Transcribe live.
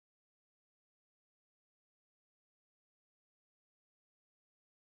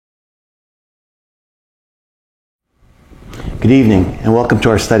Good evening, and welcome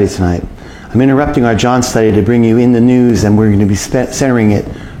to our study tonight. I'm interrupting our John study to bring you in the news, and we're going to be centering it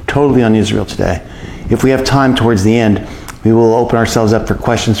totally on Israel today. If we have time towards the end, we will open ourselves up for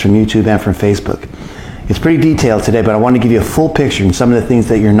questions from YouTube and from Facebook. It's pretty detailed today, but I want to give you a full picture and some of the things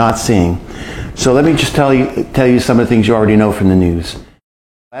that you're not seeing. So let me just tell you some of the things you already know from the news.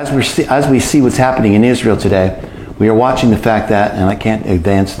 As we see what's happening in Israel today, we are watching the fact that, and I can't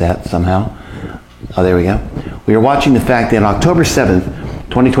advance that somehow. Oh, there we go. We are watching the fact that on October 7th,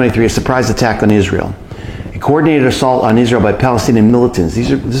 2023, a surprise attack on Israel. A coordinated assault on Israel by Palestinian militants. This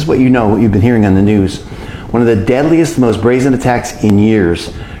is what you know, what you've been hearing on the news. One of the deadliest, most brazen attacks in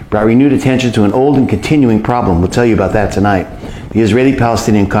years brought renewed attention to an old and continuing problem. We'll tell you about that tonight. The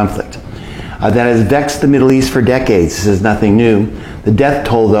Israeli-Palestinian conflict. That has vexed the Middle East for decades. This is nothing new. The death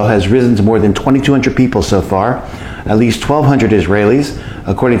toll, though, has risen to more than 2,200 people so far, at least 1,200 Israelis,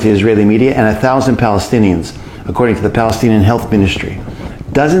 according to Israeli media, and 1,000 Palestinians, according to the Palestinian Health Ministry.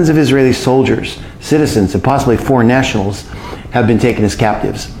 Dozens of Israeli soldiers, citizens, and possibly foreign nationals have been taken as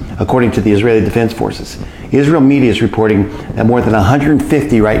captives, according to the Israeli Defense Forces. Israel media is reporting that more than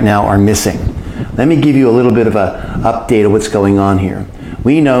 150 right now are missing. Let me give you a little bit of an update of what's going on here.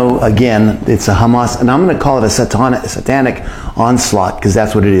 We know, again, it's a Hamas, and I'm going to call it a satanic onslaught, because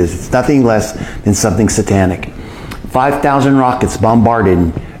that's what it is. It's nothing less than something satanic. 5,000 rockets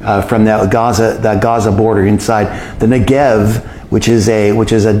bombarded from that Gaza border inside the Negev, which is a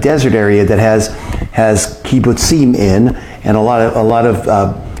desert area that has kibbutzim in, and a lot of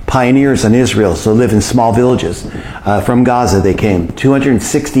pioneers in Israel, so live in small villages. From Gaza they came.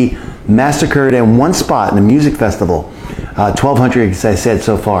 260 massacred in one spot in a music festival. 1,200, as I said,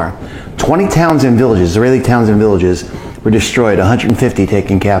 so far. 20 towns and villages, Israeli towns and villages, were destroyed, 150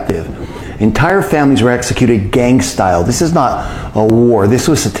 taken captive. Entire families were executed gang style. This is not a war. This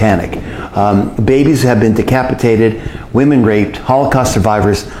was satanic. Babies have been decapitated, women raped, Holocaust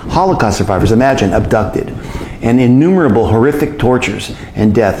survivors, imagine, abducted. And innumerable horrific tortures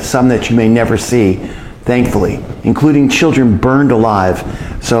and death, some that you may never see, thankfully, including children burned alive.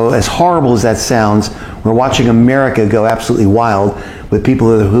 So as horrible as that sounds, we're watching America go absolutely wild with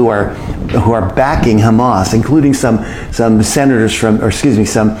people who are backing Hamas, including some senators some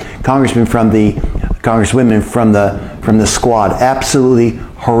congresswomen from the squad. Absolutely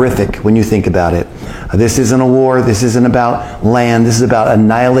horrific when you think about it. This isn't a war. This isn't about land. This is about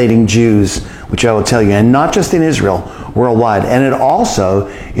annihilating Jews, which I will tell you, and not just in Israel, worldwide. And it also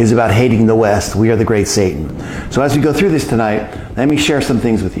is about hating the West. We are the great Satan. So as we go through this tonight, let me share some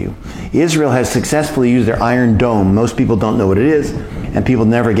things with you. Israel has successfully used their Iron Dome. Most people don't know what it is, and people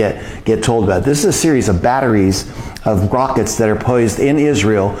never get told about it. This is a series of batteries of rockets that are poised in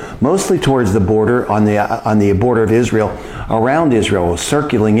Israel, mostly towards the border, on the border of Israel, around Israel,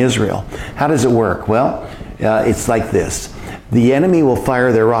 circling Israel. How does it work? Well, it's like this. The enemy will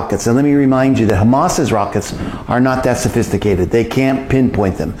fire their rockets. And let me remind you that Hamas's rockets are not that sophisticated. They can't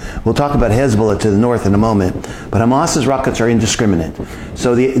pinpoint them. We'll talk about Hezbollah to the north in a moment. But Hamas's rockets are indiscriminate.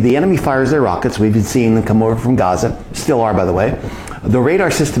 So the enemy fires their rockets. We've been seeing them come over from Gaza. Still are, by the way. The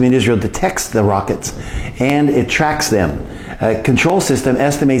radar system in Israel detects the rockets and it tracks them. A control system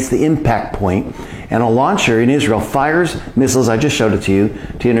estimates the impact point, and a launcher in Israel fires missiles, I just showed it to you,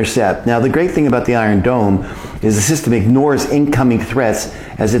 to intercept. Now, the great thing about the Iron Dome is the system ignores incoming threats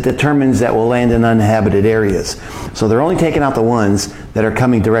as it determines that will land in uninhabited areas. So they're only taking out the ones that are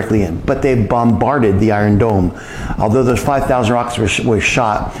coming directly in. But they've bombarded the Iron Dome. Although those 5,000 rockets were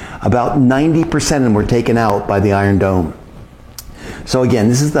shot, about 90% of them were taken out by the Iron Dome. So again,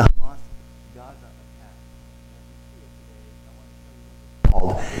 this is the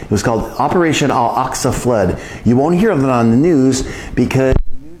It was called Operation Al-Aqsa Flood. You won't hear of it on the news because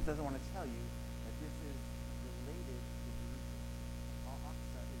the news doesn't want to tell you that this is related to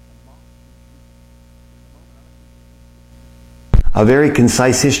Jerusalem. A very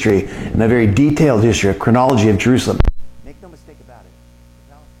concise history and a very detailed history, a chronology of Jerusalem. Make no mistake about it.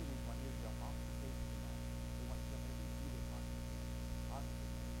 The Palestinians want Israel off the face of the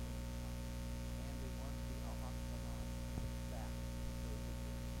map. They want to kill every Jew they possibly can. And they want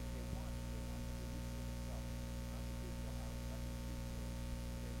the Al-Aqsa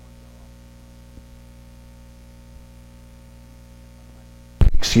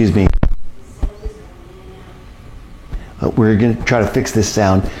back. Excuse me. We're going to try to fix this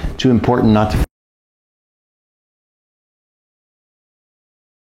sound. Too important not to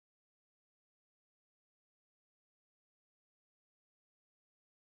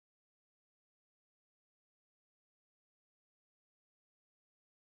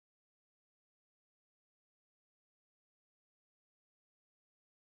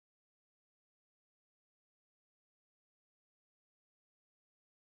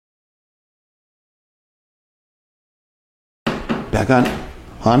back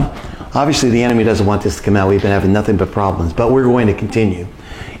on. Obviously, the enemy doesn't want this to come out. We've been having nothing but problems, but we're going to continue.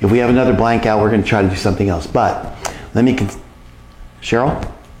 If we have another blank out, we're going to try to do something else. But let me,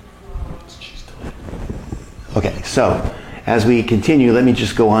 Cheryl? Okay, so as we continue, let me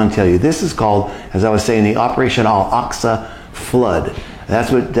just go on and tell you. This is called, as I was saying, the Operation Al-Aqsa Flood.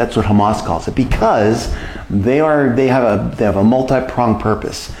 That's what Hamas calls it, because they have a multi-pronged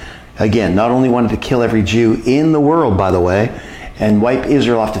purpose. Again, not only wanted to kill every Jew in the world, by the way, and wipe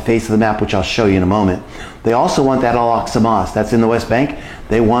Israel off the face of the map, which I'll show you in a moment. They also want that Al-Aqsa Mosque. That's in the West Bank.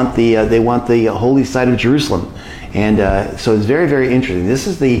 They want the holy site of Jerusalem. And so it's very, very interesting. This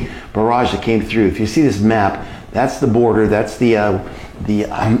is the barrage that came through. If you see this map, that's the border. That's the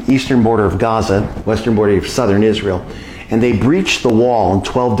eastern border of Gaza, western border of southern Israel. And they breached the wall in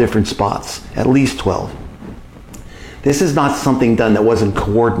 12 different spots, at least 12. This is not something done that wasn't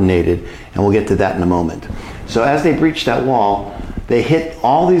coordinated, and we'll get to that in a moment. So as they breached that wall, they hit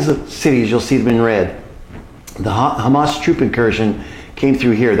all these cities. You'll see them in red. The Hamas troop incursion came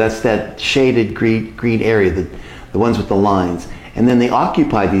through here. That's that shaded green area, the ones with the lines. And then they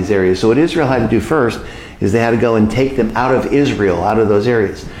occupied these areas. So what Israel had to do first is they had to go and take them out of Israel, out of those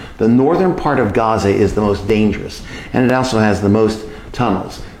areas. The northern part of Gaza is the most dangerous, and it also has the most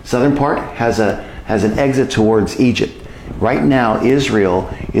tunnels. Southern part has an exit towards Egypt. Right now, Israel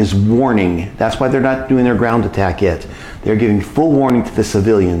is warning. That's why they're not doing their ground attack yet. They're giving full warning to the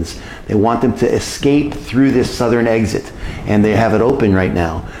civilians. They want them to escape through this southern exit, and they have it open right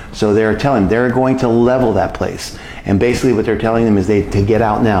now. So they're telling them they're going to level that place. And basically what they're telling them is to get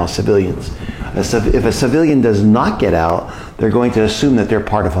out now, civilians. If a civilian does not get out, they're going to assume that they're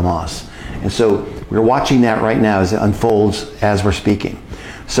part of Hamas. And so we're watching that right now as it unfolds as we're speaking.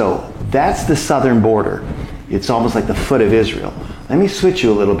 So that's the southern border. It's almost like the foot of Israel. Let me switch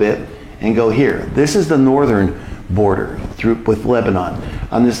you a little bit and go here. This is the northern border with Lebanon.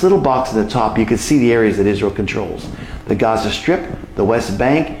 On this little box at the top, you can see the areas that Israel controls. The Gaza Strip, the West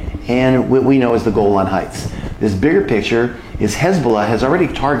Bank, and what we know as the Golan Heights. This bigger picture is Hezbollah has already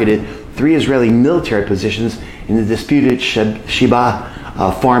targeted 3 Israeli military positions in the disputed Sheba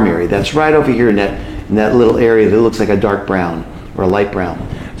farm area. That's right over here in that little area that looks like a dark brown or a light brown.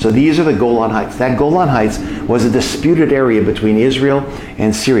 So these are the Golan Heights. That Golan Heights was a disputed area between Israel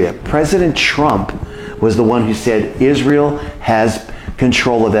and Syria. President Trump was the one who said Israel has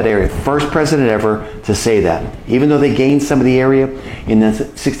control of that area. First president ever to say that. Even though they gained some of the area in the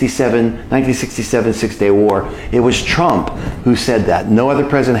 1967 Six-Day War, it was Trump who said that. No other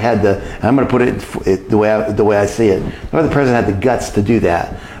president had I'm going to put it the way I see it, no other president had the guts to do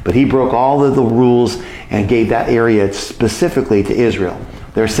that. But he broke all of the rules and gave that area specifically to Israel.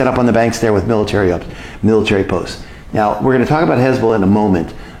 They're set up on the banks there with military posts. Now, we're going to talk about Hezbollah in a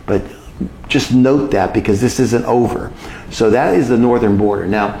moment, but just note that because this isn't over. So that is the northern border.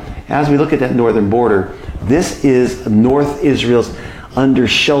 Now, as we look at that northern border, this is North Israel's under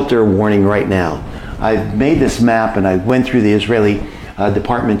shelter warning right now. I've made this map and I went through the Israeli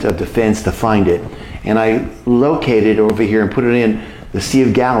Department of Defense to find it. And I located over here and put it in the Sea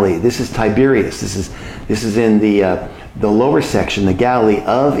of Galilee. This is Tiberias. This is in the lower section, the Galilee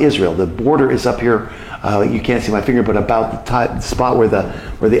of Israel. The border is up here. You can't see my finger, but about the spot where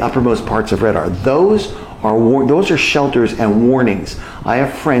the uppermost parts of red are. Those are shelters and warnings. I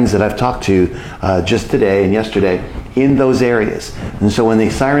have friends that I've talked to just today and yesterday in those areas. And so when the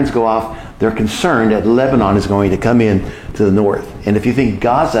sirens go off, they're concerned that Lebanon is going to come in to the north. And if you think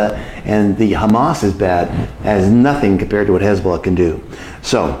Gaza and the Hamas is bad, that is nothing compared to what Hezbollah can do.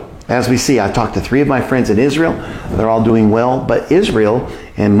 So, as we see, I talked to 3 of my friends in Israel. They're all doing well. But Israel,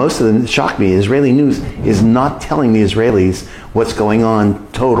 and most of them shocked me, Israeli news is not telling the Israelis what's going on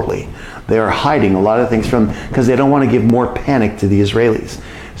totally. They are hiding a lot of things because they don't want to give more panic to the Israelis.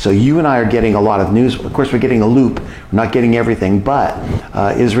 So you and I are getting a lot of news. Of course, we're getting a loop. We're not getting everything. But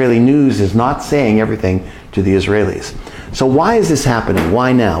Israeli news is not saying everything to the Israelis. So why is this happening?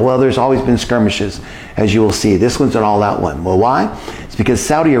 Why now? Well, there's always been skirmishes, as you will see. This one's an all-out one. Well, why? It's because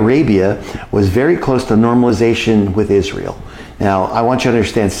Saudi Arabia was very close to normalization with Israel. Now, I want you to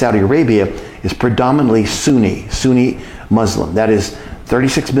understand Saudi Arabia is predominantly Sunni Muslim. That is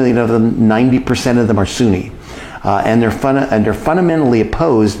 36 million of them, 90% of them are Sunni. And they're fundamentally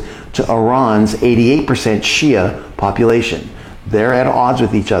opposed to Iran's 88% Shia population. They're at odds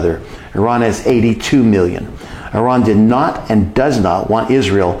with each other. Iran has 82 million. Iran did not and does not want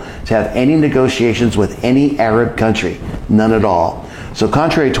Israel to have any negotiations with any Arab country. None at all. So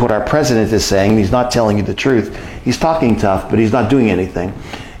contrary to what our president is saying, he's not telling you the truth. He's talking tough, but he's not doing anything.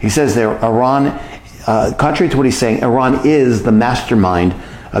 He says there, contrary to what he's saying, Iran is the mastermind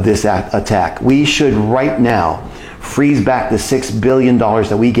of this attack. We should right now freeze back the $6 billion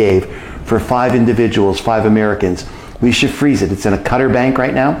that we gave for 5 individuals, 5 Americans. We should freeze it. It's in a Qatar bank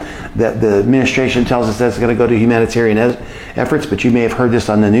right now. The administration tells us that's going to go to humanitarian efforts, but you may have heard this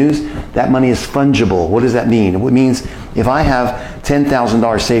on the news. That money is fungible. What does that mean? It means if I have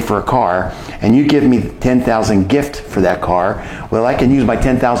 $10,000 saved for a car and you give me $10,000 gift for that car, well, I can use my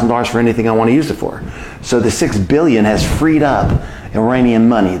 $10,000 for anything I want to use it for. So the $6 billion has freed up Iranian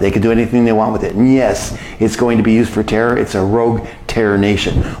money. They can do anything they want with it. And yes, it's going to be used for terror. It's a rogue terror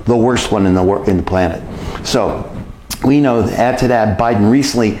nation, the worst one in the planet. So we know, add to that, Biden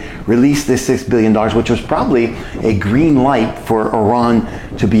recently released this $6 billion, which was probably a green light for Iran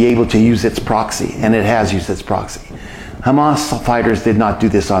to be able to use its proxy, and it has used its proxy. Hamas fighters did not do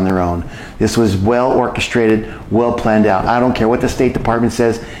this on their own. This was well orchestrated, well planned out. I don't care what the State Department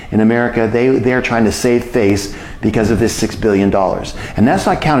says in America, they are trying to save face because of this $6 billion. And that's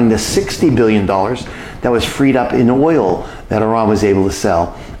not counting the $60 billion that was freed up in oil that Iran was able to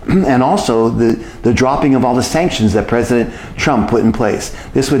sell. And also the dropping of all the sanctions that President Trump put in place.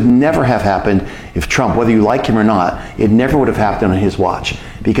 This would never have happened if Trump, whether you like him or not, it never would have happened on his watch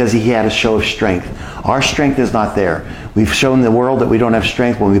because he had a show of strength. Our strength is not there. We've shown the world that we don't have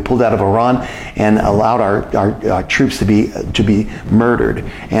strength when we pulled out of Iran and allowed our troops to be murdered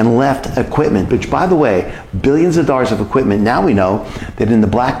and left equipment, which, by the way, billions of dollars of equipment. Now we know that in the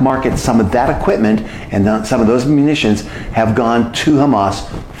black market, some of that equipment and some of those munitions have gone to Hamas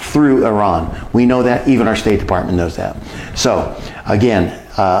through Iran. We know that. Even our State Department knows that. So, again,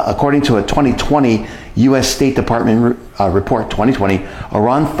 according to a 2020 U.S. State Department report, 2020,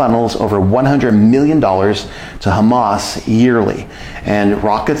 Iran funnels over $100 million to Hamas yearly, and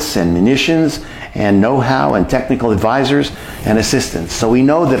rockets and munitions and know-how and technical advisors and assistance. So we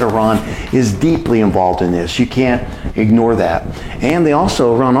know that Iran is deeply involved in this. You can't ignore that. And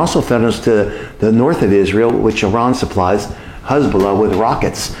Iran also funnels to the north of Israel, which Iran supplies Hezbollah with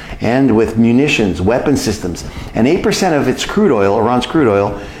rockets and with munitions, weapon systems. And 8% of its crude oil, Iran's crude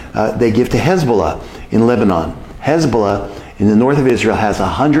oil, they give to Hezbollah in Lebanon. Hezbollah in the north of Israel has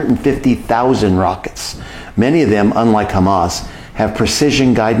 150,000 rockets. Many of them, unlike Hamas, have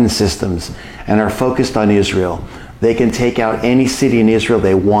precision guidance systems and are focused on Israel. They can take out any city in Israel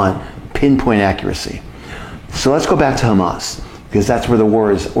they want, pinpoint accuracy. So let's go back to Hamas, because that's where the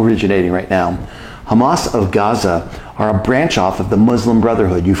war is originating right now. Hamas of Gaza are a branch off of the Muslim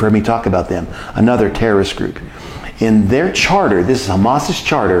Brotherhood. You've heard me talk about them, another terrorist group. In their charter, this is Hamas's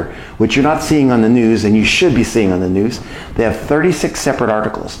charter, which you're not seeing on the news and you should be seeing on the news. They have 36 separate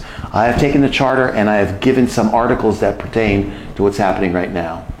articles. I have taken the charter and I have given some articles that pertain to what's happening right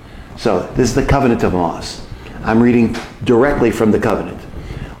now. So this is the covenant of Hamas. I'm reading directly from the covenant.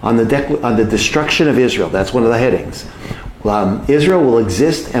 On the destruction of Israel, that's one of the headings. Israel will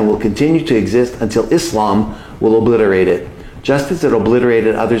exist and will continue to exist until Islam will obliterate it, just as it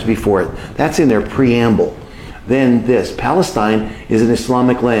obliterated others before it. That's in their preamble. Then this, Palestine is an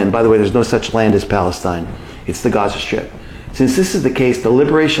Islamic land. By the way, there's no such land as Palestine. It's the Gaza Strip. Since this is the case, the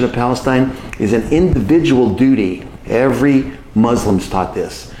liberation of Palestine is an individual duty. Every Muslim's taught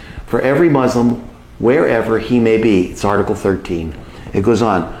this. For every Muslim, wherever he may be. It's Article 13. It goes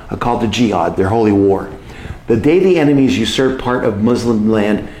on, a call to jihad, their holy war. The day the enemies usurp part of Muslim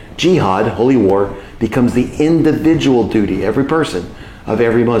land, jihad, holy war, becomes the individual duty, every person, of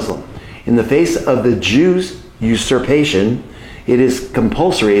every Muslim. In the face of the Jews' usurpation, it is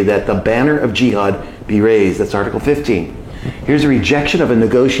compulsory that the banner of jihad be raised. That's Article 15. Here's a rejection of a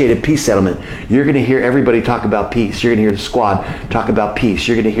negotiated peace settlement. You're going to hear everybody talk about peace. You're going to hear the Squad talk about peace.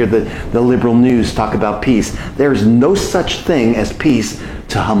 You're going to hear the liberal news talk about peace. There's no such thing as peace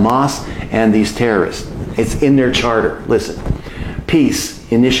to Hamas and these terrorists. It's in their charter. Listen,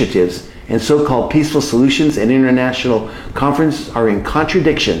 peace initiatives and so-called peaceful solutions and international conferences are in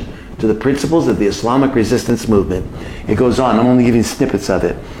contradiction to the principles of the Islamic resistance movement. It goes on. I'm only giving snippets of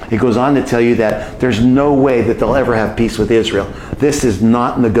it. It goes on to tell you that there's no way that they'll ever have peace with Israel. This is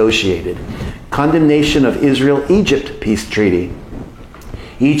not negotiated. Condemnation of Israel-Egypt peace treaty.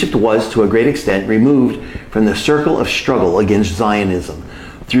 Egypt was, to a great extent, removed from the circle of struggle against Zionism.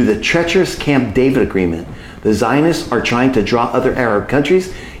 Through the treacherous Camp David agreement, the Zionists are trying to draw other Arab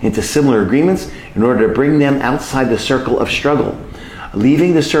countries into similar agreements in order to bring them outside the circle of struggle.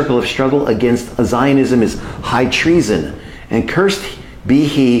 Leaving the circle of struggle against Zionism is high treason, and cursed be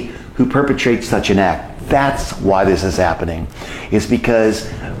he who perpetrates such an act. That's why this is happening. It's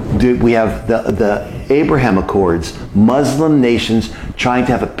because we have the Abraham Accords, Muslim nations trying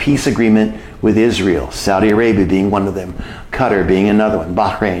to have a peace agreement with Israel, Saudi Arabia being one of them, Qatar being another one,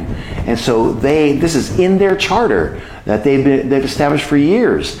 Bahrain. And so this is in their charter that they've established for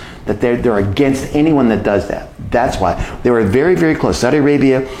years, that they're against anyone that does that. That's why. They were very, very close. Saudi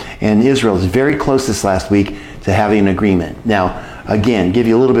Arabia and Israel is very close this last week to having an agreement. Now, again, give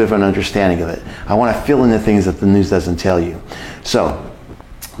you a little bit of an understanding of it. I want to fill in the things that the news doesn't tell you. So,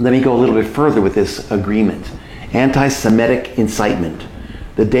 let me go a little bit further with this agreement. Anti-Semitic incitement.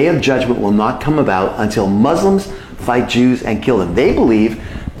 The day of judgment will not come about until Muslims fight Jews and kill them. They believe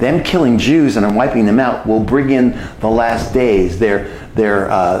them killing Jews and wiping them out will bring in the last days.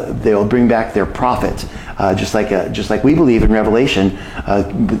 They'll bring back their prophet. Just like we believe in Revelation,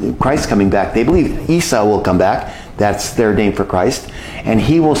 Christ coming back. They believe Esau will come back. That's their name for Christ. And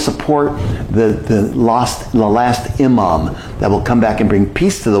he will support the last imam that will come back and bring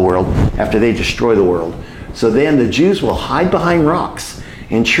peace to the world after they destroy the world. So then the Jews will hide behind rocks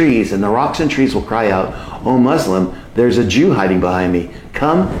and trees, and the rocks and trees will cry out, "O Muslim, there's a Jew hiding behind me.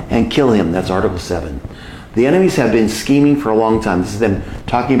 Come and kill him." That's Article 7. The enemies have been scheming for a long time. This is them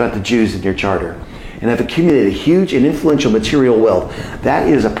talking about the Jews in your charter. And have accumulated huge and influential material wealth. That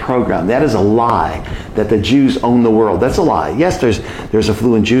is a program. That is a lie that the Jews own the world. That's a lie. Yes, there's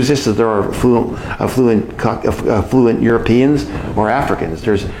affluent Jews. Yes, there are affluent Europeans or Africans.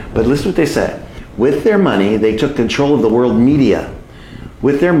 But listen to what they said. With their money, they took control of the world media.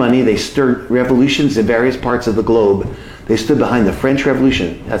 With their money, they stirred revolutions in various parts of the globe. They stood behind the French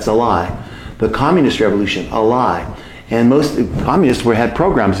Revolution. That's a lie. The Communist Revolution, a lie. And most communists had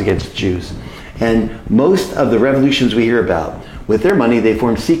programs against Jews. And most of the revolutions we hear about, with their money, they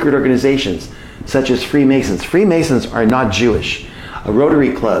formed secret organizations, such as Freemasons. Freemasons are not Jewish.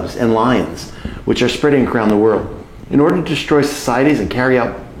 Rotary clubs and Lions, which are spreading around the world, in order to destroy societies and carry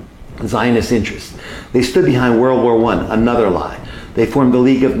out Zionist interests. They stood behind World War I, another lie. They formed the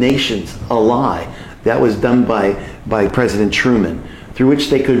League of Nations, a lie. That was done by President Truman, through which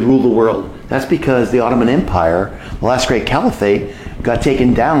they could rule the world. That's because the Ottoman Empire, the last great caliphate, got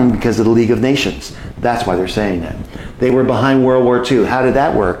taken down because of the League of Nations. That's why they're saying that. They were behind World War II. How did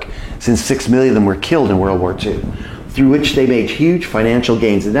that work? Since 6 million of them were killed in World War II, through which they made huge financial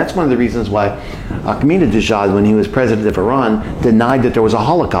gains. And that's one of the reasons why Ahmadinejad, when he was president of Iran, denied that there was a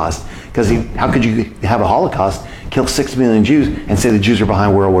Holocaust. Because how could you have a Holocaust, kill 6 million Jews, and say the Jews are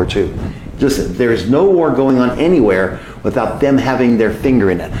behind World War II? Just, there is no war going on anywhere without them having their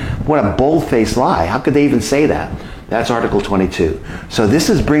finger in it. What a bold-faced lie. How could they even say that? That's Article 22. So this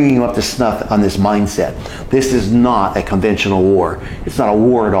is bringing you up to snuff on this mindset. This is not a conventional war. It's not a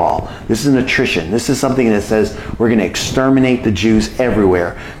war at all. This is an attrition. This is something that says we're going to exterminate the Jews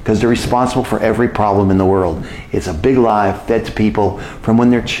everywhere because they're responsible for every problem in the world. It's a big lie fed to people from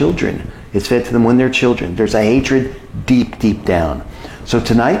when they're children. It's fed to them when they're children. There's a hatred deep, deep down. So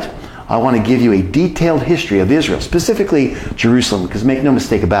tonight, I want to give you a detailed history of Israel, specifically Jerusalem, because make no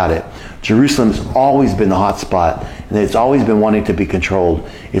mistake about it, Jerusalem has always been the hot spot, and it's always been wanting to be controlled.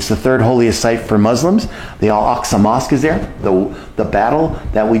 It's the third holiest site for Muslims. The Al-Aqsa Mosque is there. The battle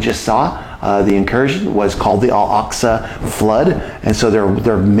that we just saw, the incursion, was called the Al-Aqsa Flood, and so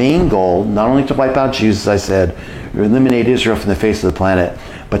their main goal, not only to wipe out Jews, as I said, eliminate Israel from the face of the planet,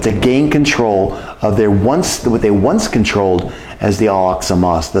 but to gain control of what they once controlled as the Al-Aqsa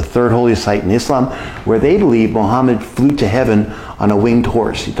Mosque, the third holiest site in Islam, where they believe Muhammad flew to heaven on a winged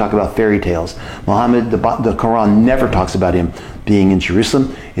horse. You talk about fairy tales. Muhammad, the Quran never talks about him being in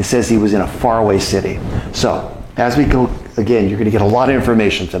Jerusalem. It says he was in a faraway city. So, as we go, again, you're going to get a lot of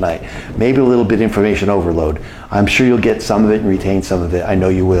information tonight. Maybe a little bit information overload. I'm sure you'll get some of it and retain some of it. I know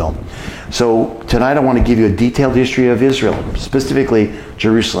you will. So tonight I want to give you a detailed history of Israel, specifically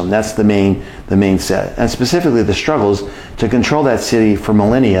Jerusalem. That's the main set. And specifically the struggles to control that city for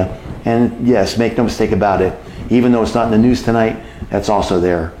millennia. And yes, make no mistake about it, even though it's not in the news tonight, that's also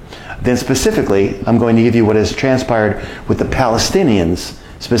there. Then specifically, I'm going to give you what has transpired with the Palestinians,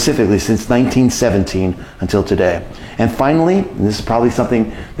 specifically since 1917 until today. And finally, and this is probably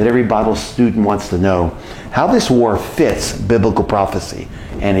something that every Bible student wants to know, how this war fits biblical prophecy.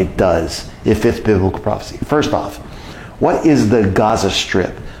 And it does. It fits biblical prophecy. First off, what is the Gaza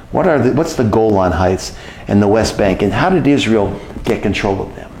Strip? What's the Golan Heights and the West Bank? And how did Israel get control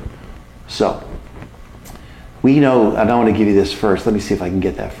of them? So, we know, and I want to give you this first. Let me see if I can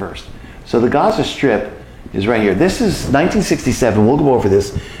get that first. So the Gaza Strip is right here. This is 1967. We'll go over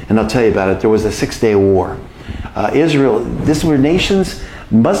this and I'll tell you about it. There was a 6-day war. Israel, this were nations,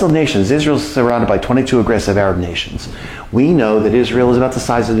 Muslim nations. Israel is surrounded by 22 aggressive Arab nations. We know that Israel is about the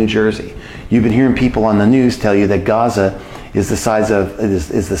size of New Jersey. You've been hearing people on the news tell you that Gaza is the size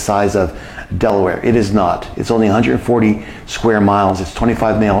of Delaware. It is not. It's only 140 square miles. It's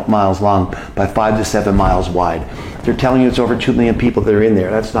 25 miles long by 5 to 7 miles wide. They're telling you it's over 2 million people that are in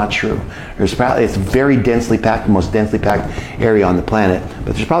there. That's not true. It's very densely packed, the most densely packed area on the planet,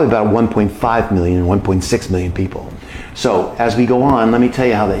 but there's probably about 1.5 million, 1.6 million people. So as we go on, let me tell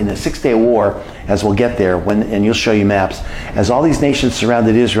you how in the 6-Day War, as we'll get there, and you'll show you maps, as all these nations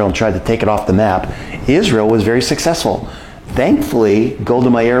surrounded Israel and tried to take it off the map, Israel was very successful. Thankfully, Golda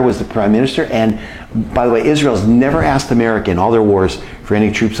Meir was the prime minister, and by the way, Israel's never asked America in all their wars for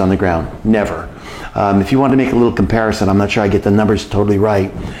any troops on the ground. Never. If you want to make a little comparison, I'm not sure I get the numbers totally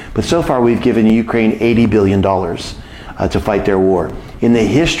right, but so far we've given Ukraine $80 billion to fight their war. In the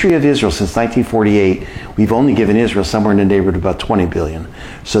history of Israel since 1948, we've only given Israel somewhere in the neighborhood of about 20 billion.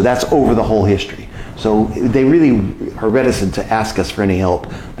 So that's over the whole history. So they really are reticent to ask us for any help.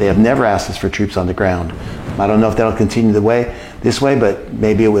 They have never asked us for troops on the ground. I don't know if that'll continue this way, but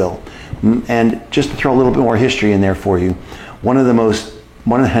maybe it will. And just to throw a little bit more history in there for you,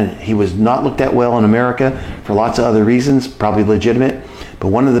 he was not looked at well in America for lots of other reasons, probably legitimate. But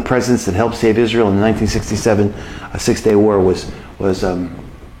one of the presidents that helped save Israel in the 1967 Six-Day War was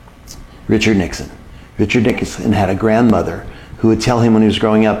Richard Nixon. Richard Nixon had a grandmother who would tell him when he was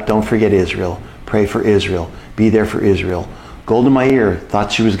growing up, don't forget Israel, pray for Israel, be there for Israel. Golda Meir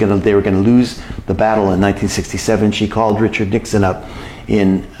thought they were going to lose the battle in 1967. She called Richard Nixon up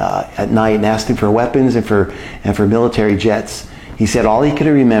at night and asked him for weapons and for military jets. He said all he could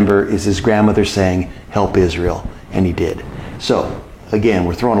remember is his grandmother saying, help Israel, and he did. So again,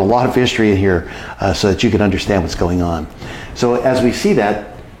 we're throwing a lot of history in here so that you can understand what's going on. So as we see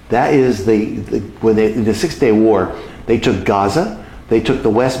that is in the 6-Day War, they took Gaza, they took the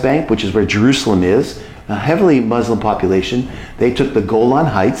West Bank, which is where Jerusalem is, a heavily Muslim population. They took the Golan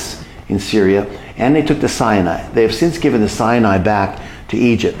Heights in Syria, and they took the Sinai. They have since given the Sinai back to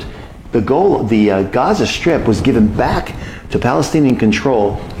Egypt. The Gaza Strip was given back to Palestinian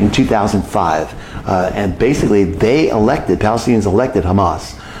control in 2005. And basically, Palestinians elected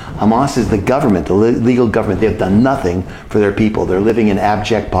Hamas. Hamas is the government, the legal government. They have done nothing for their people. They're living in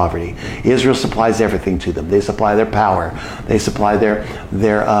abject poverty. Israel supplies everything to them. They supply their power. They supply their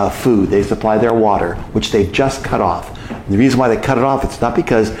food. They supply their water, which they've just cut off. And the reason why they cut it off, it's not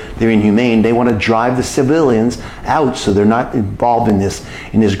because they're inhumane. They want to drive the civilians out so they're not involved in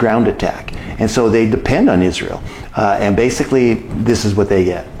this ground attack. And so they depend on Israel. And basically, this is what they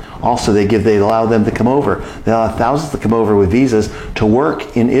get. Also, they allow them to come over. They allow thousands to come over with visas to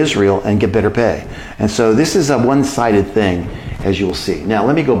work in Israel and get better pay. And so this is a one-sided thing, as you'll see. Now,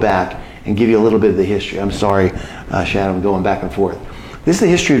 let me go back and give you a little bit of the history. I'm sorry, Shannon, I'm going back and forth. This is the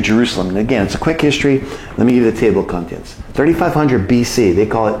history of Jerusalem. And again, it's a quick history. Let me give you the table of contents. 3500 BC, they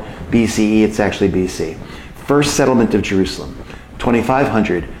call it BCE, it's actually BC. First settlement of Jerusalem.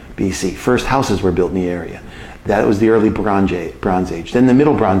 2500 BC, first houses were built in the area. That was the early Bronze Age. Then the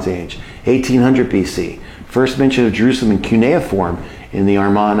Middle Bronze Age, 1800 BC. First mention of Jerusalem in cuneiform in the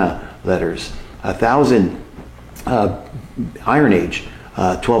Amarna letters. 1000 Iron Age,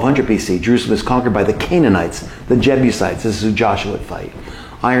 1200 BC. Jerusalem is conquered by the Canaanites, the Jebusites. This is who Joshua would fight.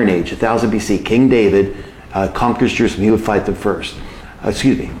 Iron Age, 1000 BC. King David conquers Jerusalem. He would fight them first.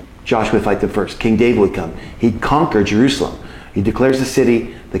 Joshua would fight them first. King David would come. He'd conquer Jerusalem. He declares the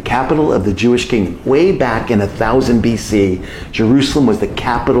city the capital of the Jewish kingdom. Way back in 1000 BC, Jerusalem was the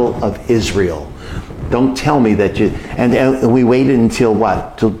capital of Israel. Don't tell me that and we waited until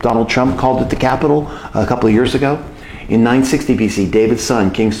what? Till Donald Trump called it the capital a couple of years ago? In 960 BC, David's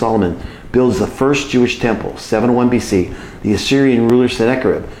son, King Solomon, builds the first Jewish temple. 701 BC, the Assyrian ruler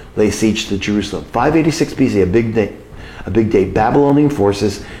Sennacherib lays siege to Jerusalem. 586 BC, a big day, Babylonian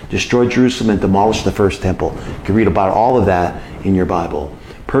forces destroyed Jerusalem and demolished the first temple. You can read about all of that in your Bible.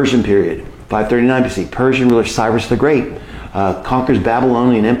 Persian period, 539 BC, Persian ruler Cyrus the Great conquers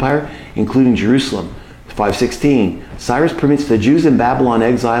Babylonian Empire, including Jerusalem. 516, Cyrus permits the Jews in Babylon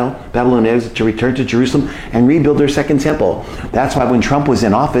exile to return to Jerusalem and rebuild their second temple. That's why when Trump was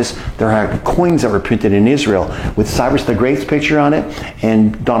in office, there are coins that were printed in Israel with Cyrus the Great's picture on it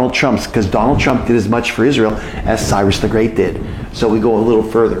and Donald Trump's, because Donald Trump did as much for Israel as Cyrus the Great did. So we go a little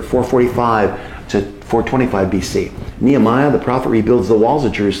further, 445 to 425 BC. Nehemiah, the prophet, rebuilds the walls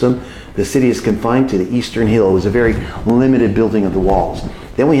of Jerusalem. The city is confined to the eastern hill. It was a very limited building of the walls.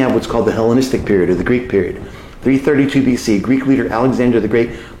 Then we have what's called the Hellenistic period, or the Greek period. 332 BC, Greek leader Alexander the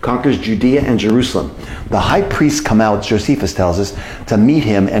Great conquers Judea and Jerusalem. The high priests come out, Josephus tells us, to meet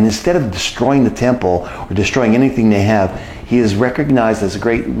him, and instead of destroying the temple or destroying anything they have, he is recognized as a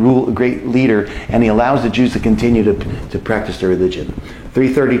great leader, and he allows the Jews to continue to practice their religion.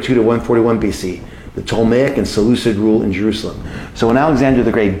 332 to 141 BC, the Ptolemaic and Seleucid rule in Jerusalem. So when Alexander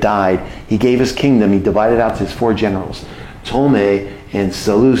the Great died, he gave his kingdom, he divided out to his 4 generals. Ptolemy and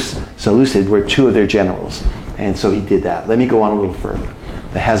Seleucid were 2 of their generals. And so he did that. Let me go on a little further.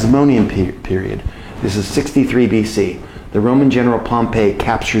 The Hasmonean period. This is 63 BC. The Roman general Pompey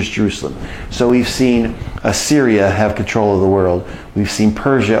captures Jerusalem. So we've seen Assyria have control of the world. We've seen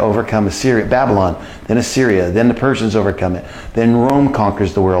Persia overcome Assyria, Babylon, then Assyria, then the Persians overcome it. Then Rome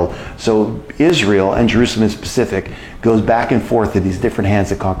conquers the world. So Israel, and Jerusalem in specific, goes back and forth in these different hands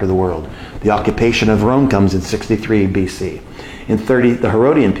that conquer the world. The occupation of Rome comes in 63 BC. In the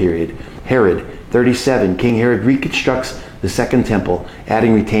Herodian period, Herod, 37, King Herod reconstructs the second temple,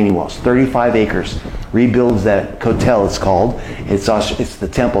 adding retaining walls. 35 acres. Rebuilds that Kotel, it's called. It's the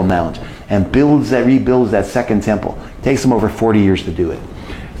Temple Mount. And rebuilds that second temple. Takes them over 40 years to do it.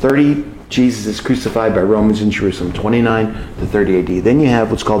 30, Jesus is crucified by Romans in Jerusalem, 29 to 30 AD. Then you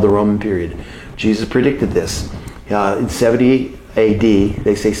have what's called the Roman period. Jesus predicted this. In 70 AD,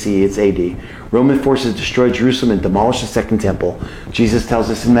 they say CE, it's AD. Roman forces destroyed Jerusalem and demolished the second temple. Jesus tells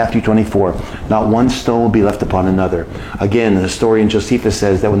us in Matthew 24, not one stone will be left upon another. Again, the historian Josephus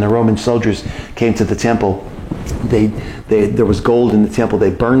says that when the Roman soldiers came to the temple, there was gold in the temple.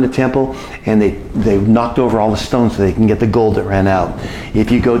 They burned the temple and they knocked over all the stones so they can get the gold that ran out. If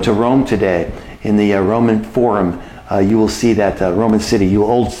you go to Rome today, in the Roman Forum, you will see that Roman city,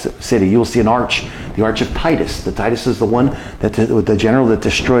 old city, you will see an arch, the Arch of Titus. The Titus is the one, the general that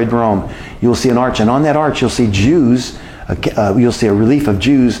destroyed Rome. You will see an arch, and on that arch you'll see Jews, you'll see a relief of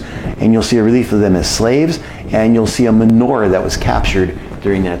Jews, and you'll see a relief of them as slaves, and you'll see a menorah that was captured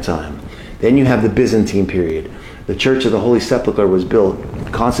during that time. Then you have the Byzantine period. The Church of the Holy Sepulchre was built.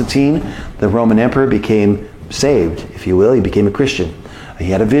 Constantine, the Roman emperor, became saved, if you will. He became a Christian. He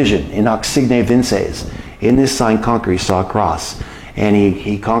had a vision, in Hoc Signe Vinces. In this sign conquer, he saw a cross. And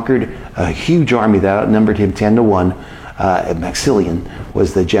he conquered a huge army that outnumbered him 10 to 1. Maximian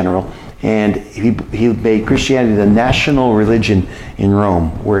was the general. And he made Christianity the national religion in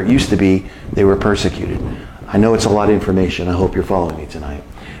Rome, where it used to be they were persecuted. I know it's a lot of information. I hope you're following me tonight.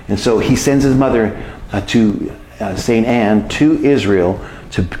 And so he sends his mother to St. Anne to Israel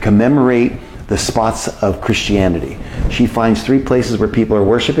to commemorate the spots of Christianity. She finds 3 places where people are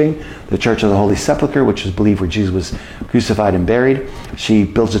worshiping. The Church of the Holy Sepulchre, which is believed where Jesus was crucified and buried. She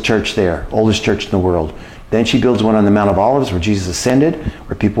builds a church there, oldest church in the world. Then she builds one on the Mount of Olives where Jesus ascended,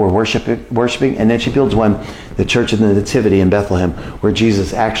 where people were worshiping. And then she builds one, the Church of the Nativity in Bethlehem, where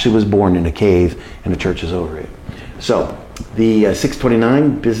Jesus actually was born in a cave and the church is over it. So the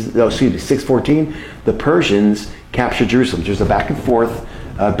 614, the Persians captured Jerusalem. There's a back and forth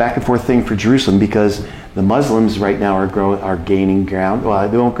thing for Jerusalem because the Muslims right now are gaining ground. Well,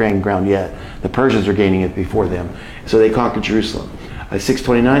 they won't gain ground yet. The Persians are gaining it before them. So they conquered Jerusalem.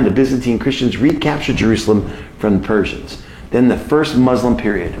 629, the Byzantine Christians recaptured Jerusalem from the Persians. Then the first Muslim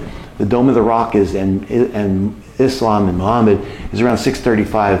period, the Dome of the Rock and Islam and Muhammad is around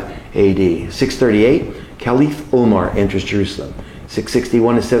 635 AD. 638, Caliph Omar enters Jerusalem.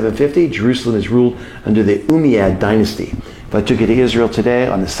 661 to 750, Jerusalem is ruled under the Umayyad dynasty. If I took you to Israel today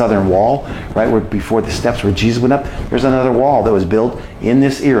on the southern wall, right where before the steps where Jesus went up, there's another wall that was built in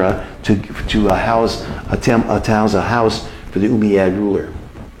this era to house a house for the Umayyad ruler.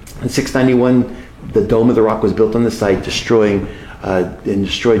 In 691, the Dome of the Rock was built on the site, destroyed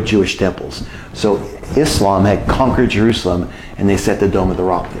Jewish temples. So Islam had conquered Jerusalem, and they set the Dome of the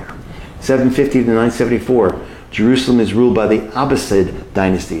Rock there. 750 to 974, Jerusalem is ruled by the Abbasid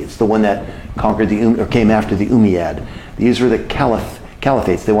dynasty. It's the one that came after the Umayyad. These were the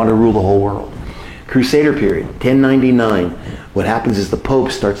caliphates. They wanted to rule the whole world. Crusader period, 1099. What happens is the Pope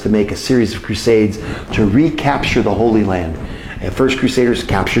starts to make a series of crusades to recapture the Holy Land. At first, Crusaders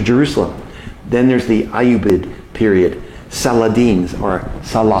captured Jerusalem. Then there's the Ayyubid period. Saladin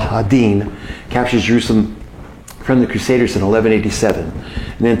captures Jerusalem from the Crusaders in 1187.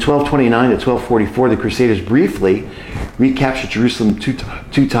 And then 1229 to 1244, the Crusaders briefly recaptured Jerusalem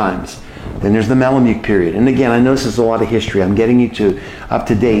two times. Then there's the Malamute period. And again, I know this is a lot of history. I'm getting you up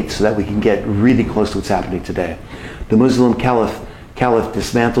to date so that we can get really close to what's happening today. The Muslim caliph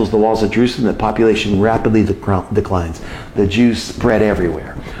dismantles the walls of Jerusalem. The population rapidly declines. The Jews spread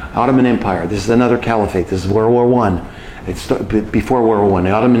everywhere. Ottoman Empire. This is another caliphate. This is World War I. It's before World War I.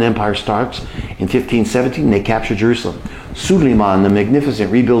 The Ottoman Empire starts in 1517. They capture Jerusalem. Suleiman the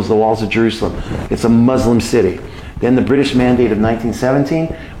Magnificent rebuilds the walls of Jerusalem. It's a Muslim city. Then the British Mandate of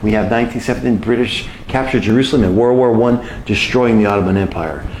 1917. We have 1917 British capture Jerusalem in World War I, destroying the Ottoman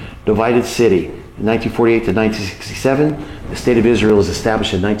Empire. Divided city. In 1948 to 1967, the State of Israel is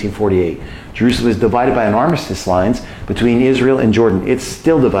established in 1948. Jerusalem is divided by an armistice lines between Israel and Jordan. It's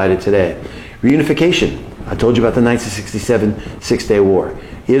still divided today. Reunification. I told you about the 1967 Six-Day War.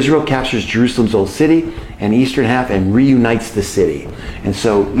 Israel captures Jerusalem's old city and eastern half and reunites the city. And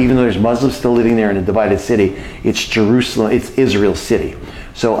so even though there's Muslims still living there in a divided city, it's Jerusalem, it's Israel's city.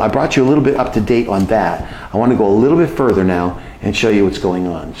 So I brought you a little bit up to date on that. I want to go a little bit further now and show you what's going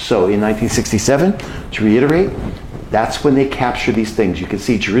on. So in 1967, to reiterate, that's when they captured these things. You can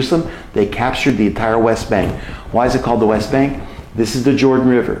see Jerusalem, they captured the entire West Bank. Why is it called the West Bank? This is the Jordan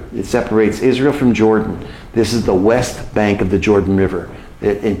River. It separates Israel from Jordan. This is the west bank of the Jordan River.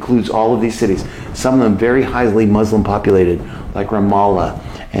 It includes all of these cities. Some of them very highly Muslim populated, like Ramallah.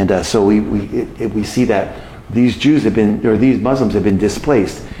 And so we see that these Jews have been, or these Muslims have been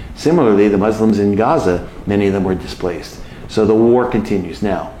displaced. Similarly, the Muslims in Gaza, many of them were displaced. So the war continues.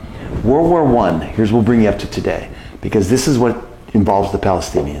 Now, World War I, here's what we'll bring you up to today, because this is what involves the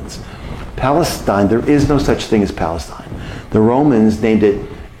Palestinians. Palestine, there is no such thing as Palestine. The Romans named it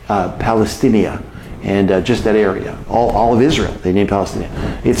Palestinia, and just that area. All of Israel, they named Palestine.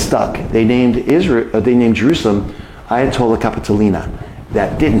 It stuck. They named Jerusalem Ayatollah Capitolina.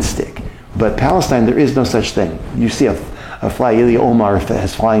 That didn't stick. But Palestine, there is no such thing. You see a flag. Ilya Omar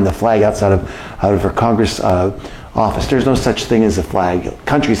has flying the flag out of her Congress office. There's no such thing as a flag.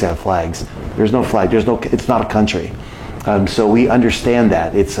 Countries have flags. There's no flag. It's not a country. So we understand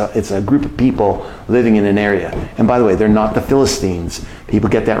that. It's a group of people living in an area. And by the way, they're not the Philistines. People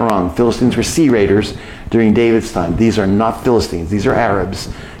get that wrong. Philistines were sea raiders during David's time. These are not Philistines. These are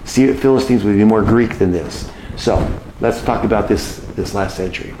Arabs. Philistines would be more Greek than this. So let's talk about this last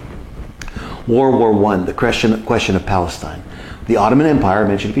century. World War I, the question of Palestine. The Ottoman Empire, I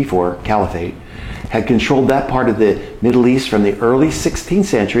mentioned it before, Caliphate, had controlled that part of the Middle East from the early 16th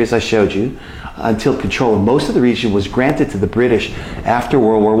century, as I showed you, until control of most of the region was granted to the British after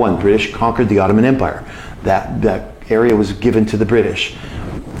World War I. The British conquered the Ottoman Empire. That area was given to the British.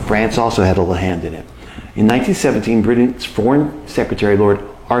 France also had a little hand in it. In 1917, Britain's Foreign Secretary, Lord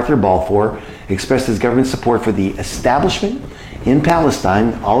Arthur Balfour, expressed his government's support for the establishment in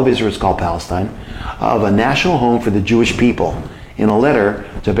Palestine, all of Israel is called Palestine, of a national home for the Jewish people in a letter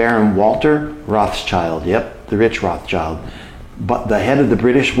to Baron Walter Rothschild, yep, the rich Rothschild, but the head of the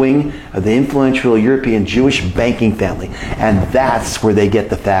British wing of the influential European Jewish banking family. And that's where they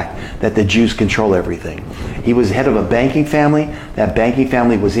get the fact that the Jews control everything. He was head of a banking family. That banking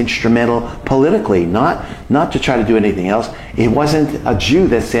family was instrumental politically, not to try to do anything else. It wasn't a Jew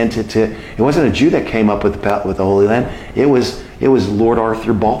that sent it to, it wasn't a Jew that came up with the Holy Land. It was Lord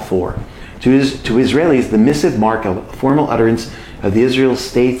Arthur Balfour. To Israelis, the missive mark of formal utterance of the Israel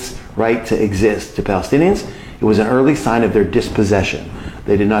state's right to exist. To Palestinians, it was an early sign of their dispossession.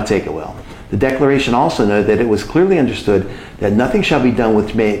 They did not take it well. The declaration also noted that it was clearly understood that nothing shall be done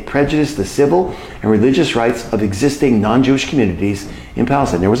which may prejudice the civil and religious rights of existing non-Jewish communities in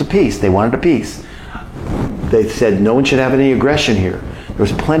Palestine. There was a peace. They wanted a peace. They said no one should have any aggression here. There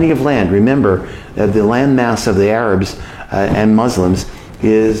was plenty of land. Remember that the land mass of the Arabs and Muslims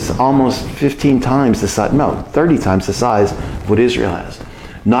is almost 15 times the size, no, 30 times the size of what Israel has.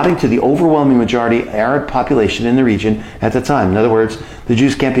 Nodding to the overwhelming majority Arab population in the region at the time. In other words, the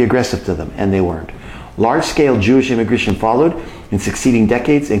Jews can't be aggressive to them, and they weren't. Large-scale Jewish immigration followed in succeeding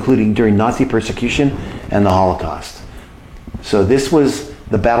decades, including during Nazi persecution and the Holocaust. So this was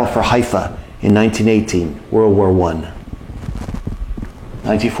the battle for Haifa in 1918, World War I.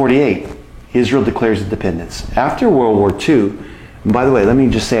 1948, Israel declares independence. After World War II, and by the way, let me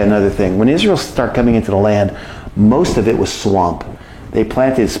just say another thing. When Israel started coming into the land, most of it was swamp. They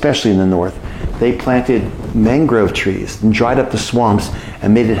planted, especially in the north, they planted mangrove trees and dried up the swamps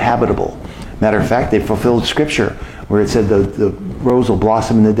and made it habitable. Matter of fact, they fulfilled scripture where it said the rose will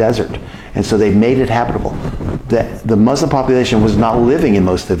blossom in the desert. And so they made it habitable. The Muslim population was not living in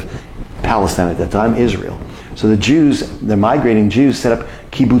most of Palestine at that time, Israel. So the Jews, the migrating Jews, set up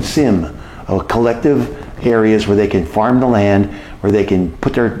kibbutzim, collective areas where they can farm the land, where they can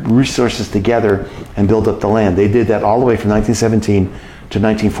put their resources together and build up the land. They did that all the way from 1917 to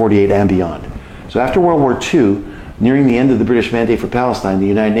 1948 and beyond. So after World War II, nearing the end of the British mandate for Palestine, the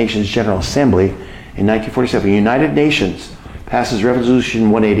United Nations General Assembly in 1947, the United Nations passes Resolution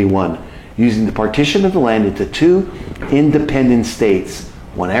 181, using the partition of the land into two independent states,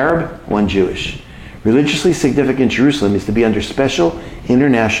 one Arab, one Jewish. Religiously significant Jerusalem is to be under special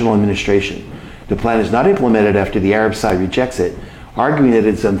international administration. The plan is not implemented after the Arab side rejects it, arguing that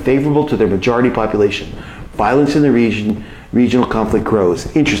it's unfavorable to their majority population. Violence in the regional conflict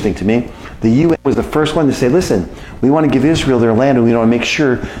grows. Interesting to me. The UN was the first one to say, listen, we want to give Israel their land and we want to make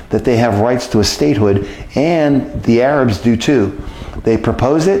sure that they have rights to a statehood, and the Arabs do too. They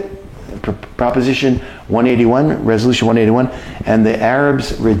proposed it, Proposition 181, Resolution 181, and the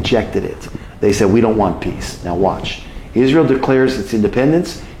Arabs rejected it. they said, we don't want peace. Now watch. Israel declares its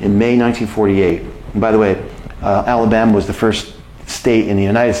independence in May 1948. And by the way, Alabama was the first state in the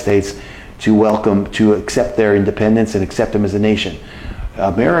United States to accept their independence and accept them as a nation.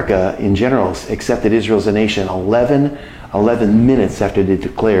 America, in general, accepted Israel as a nation 11 minutes after they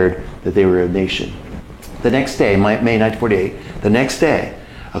declared that they were a nation. The next day, May 1948, the next day,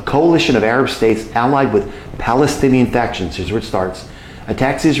 a coalition of Arab states allied with Palestinian factions, here's where it starts,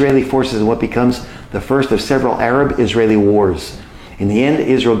 attacks Israeli forces in what becomes the first of several Arab-Israeli wars. In the end,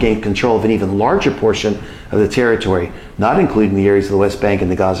 Israel gained control of an even larger portion of the territory, not including the areas of the West Bank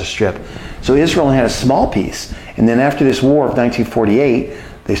and the Gaza Strip. So Israel had a small piece, and then after this war of 1948,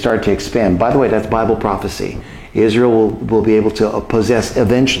 they started to expand. By the way, that's Bible prophecy. Israel will be able to possess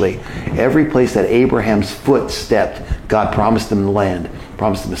eventually every place that Abraham's foot stepped. God promised them the land,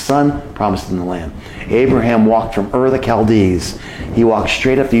 promised them the son, promised them the land. Abraham walked from Ur the Chaldees. He walked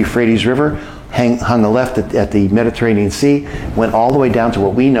straight up the Euphrates River, hung a left at the Mediterranean Sea, went all the way down to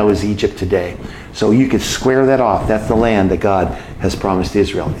what we know as Egypt today. So you could square that off. That's the land that God has promised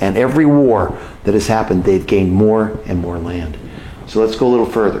Israel. And every war that has happened, they've gained more and more land. So let's go a little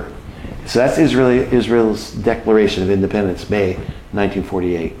further. So that's Israel's declaration of independence, May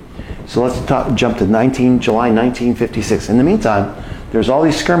 1948. So let's jump to July 1956. In the meantime, there's all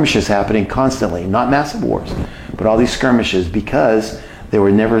these skirmishes happening constantly, not massive wars, but all these skirmishes because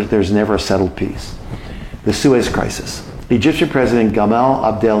there's never a settled peace. The Suez Crisis. Egyptian President Gamal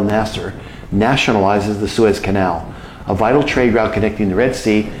Abdel Nasser nationalizes the Suez Canal, a vital trade route connecting the Red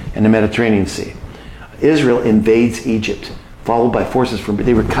Sea and the Mediterranean Sea. Israel invades Egypt, followed by forces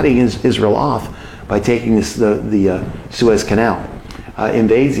they were cutting Israel off by taking the Suez Canal.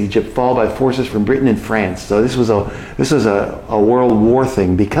 Invades Egypt, followed by forces from Britain and France. So this was a world war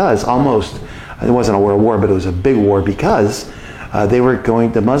thing because it wasn't a world war, but it was a big war because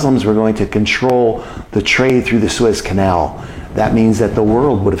the Muslims were going to control the trade through the Suez Canal. That means that the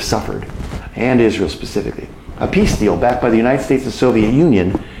world would have suffered, and Israel specifically. A peace deal backed by the United States and Soviet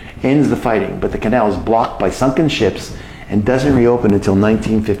Union ends the fighting, but the canal is blocked by sunken ships and doesn't reopen until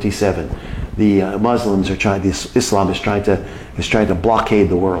 1957. The Islam is trying to blockade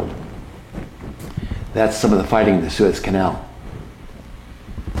the world. That's some of the fighting in the Suez Canal.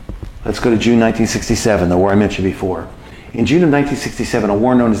 Let's go to June 1967, the war I mentioned before. In June of 1967, a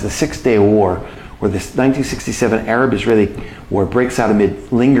war known as the Six-Day War, where this 1967 Arab-Israeli war breaks out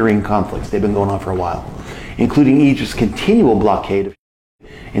amid lingering conflicts. They've been going on for a while, including Egypt's continual blockade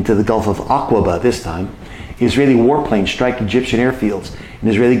into the Gulf of Aqaba this time. Israeli warplanes strike Egyptian airfields, and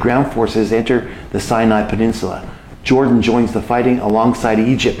Israeli ground forces enter the Sinai Peninsula. Jordan joins the fighting alongside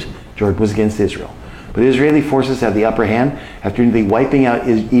Egypt. Jordan was against Israel. But Israeli forces have the upper hand after nearly wiping out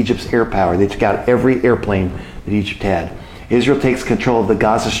Egypt's air power. They took out every airplane that Egypt had. Israel takes control of the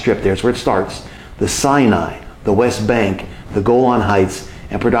Gaza Strip. There's where it starts. The Sinai, the West Bank, the Golan Heights,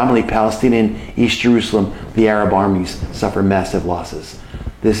 and predominantly Palestinian East Jerusalem, the Arab armies suffer massive losses.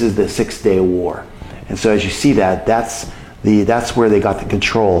 This is the Six-Day War. And so as you see that's where they got the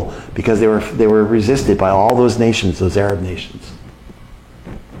control, because they were resisted by all those nations, those Arab nations.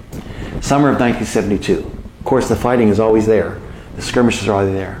 Summer of 1972. Of course, the fighting is always there. The skirmishes are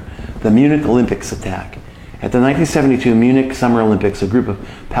always there. The Munich Olympics attack. At the 1972 Munich Summer Olympics, a group of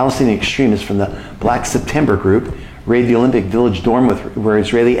Palestinian extremists from the Black September group raid the Olympic Village dorm where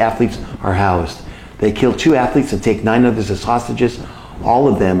Israeli athletes are housed. They kill 2 athletes and take 9 others as hostages. All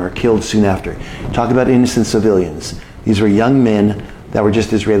of them are killed soon after. Talk about innocent civilians. These were young men that were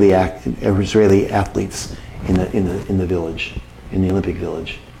just Israeli athletes in the village, in the Olympic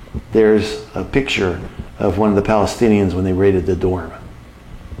Village. There's a picture of one of the Palestinians when they raided the dorm.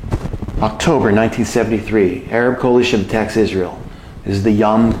 October 1973, Arab coalition attacks Israel. This is the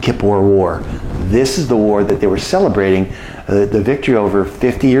Yom Kippur War. This is the war that they were celebrating the victory over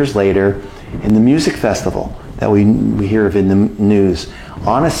 50 years later in the music festival that we hear of in the news.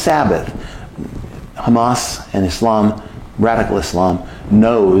 On a Sabbath, Hamas and Islam, radical Islam,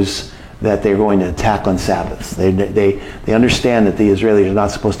 knows that they're going to attack on Sabbaths. They understand that the Israelis are not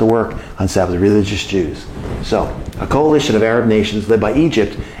supposed to work on Sabbath, religious Jews. So, a coalition of Arab nations led by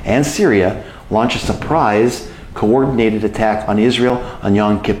Egypt and Syria launched a surprise, coordinated attack on Israel on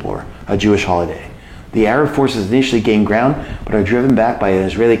Yom Kippur, a Jewish holiday. The Arab forces initially gain ground, but are driven back by an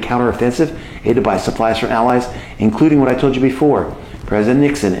Israeli counteroffensive, aided by supplies from allies, including what I told you before, President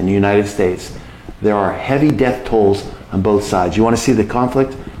Nixon in the United States. There are heavy death tolls on both sides. You want to see the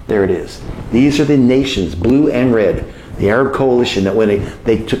conflict? There it is. These are the nations, blue and red, the Arab coalition that when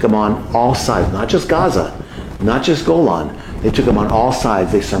they took them on all sides, not just Gaza, not just Golan, they took them on all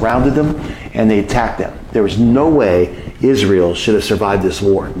sides. They surrounded them and they attacked them. There was no way Israel should have survived this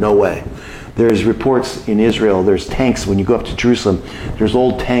war. No way. There's reports in Israel, there's tanks when you go up to Jerusalem. There's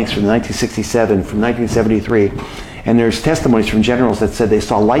old tanks from 1967, from 1973. And there's testimonies from generals that said they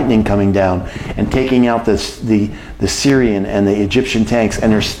saw lightning coming down and taking out the Syrian and the Egyptian tanks,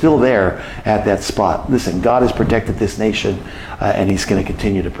 and they're still there at that spot. Listen, God has protected this nation, and he's going to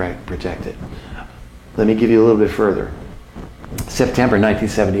continue to protect it. Let me give you a little bit further. September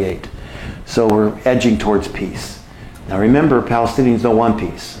 1978. So we're edging towards peace. Now remember, Palestinians don't want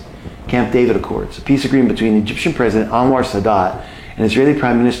peace. Camp David Accords, a peace agreement between Egyptian President Anwar Sadat and Israeli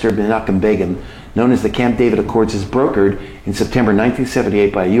Prime Minister Menachem Begin, known as the Camp David Accords, is brokered in September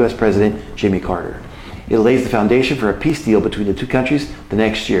 1978 by U.S. President Jimmy Carter. It lays the foundation for a peace deal between the two countries the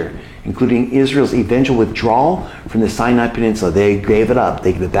next year, including Israel's eventual withdrawal from the Sinai Peninsula. They gave it up.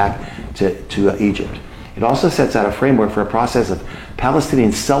 They gave it back to Egypt. It also sets out a framework for a process of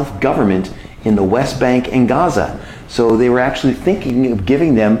Palestinian self-government in the West Bank and Gaza. So they were actually thinking of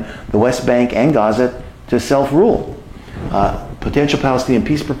giving them the West Bank and Gaza to self-rule. Potential Palestinian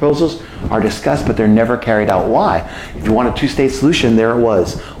peace proposals are discussed, but they're never carried out. Why? If you want a two-state solution, there it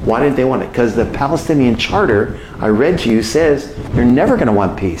was. Why didn't they want it? Because the Palestinian charter I read to you says they're never going to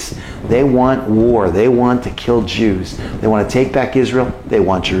want peace. They want war. They want to kill Jews. They want to take back Israel. They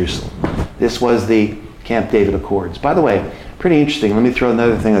want Jerusalem. This was the Camp David Accords. By the way, pretty interesting. Let me throw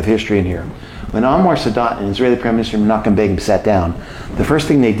another thing of history in here. When Anwar Sadat and Israeli Prime Minister Menachem Begin sat down, the first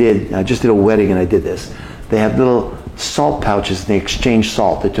thing they did, I just did a wedding and I did this, they had little salt pouches and they exchanged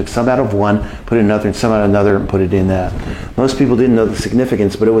salt. They took some out of one, put in another, and some out of another, and put it in that. Most people didn't know the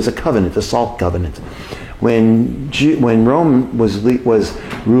significance, but it was a covenant, a salt covenant. When Rome was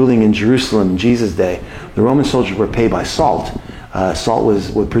ruling in Jerusalem in Jesus' day, the Roman soldiers were paid by salt. Salt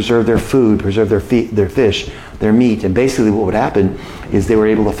would preserve their food, preserve their fish, their meat, and basically what would happen is they were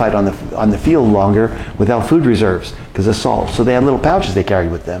able to fight on the field longer without food reserves because of salt. So they had little pouches they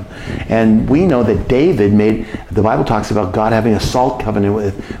carried with them. And we know that David the Bible talks about God having a salt covenant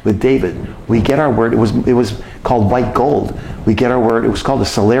with David. We get our word, it was called white gold. We get our word, it was called the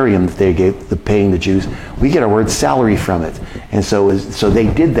salarium that they gave, paying the Jews. We get our word salary from it. And so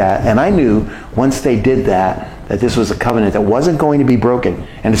they did that, and I knew once they did that this was a covenant that wasn't going to be broken,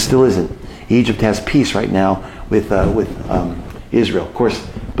 and it still isn't. Egypt has peace right now with Israel. Of course,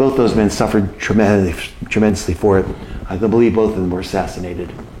 both those men suffered tremendously for it. I believe both of them were assassinated.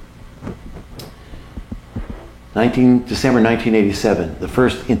 December 1987, the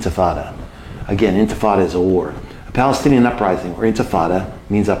first Intifada. Again, Intifada is a war. A Palestinian uprising, or Intifada,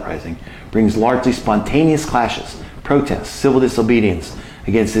 means uprising, brings largely spontaneous clashes, protests, civil disobedience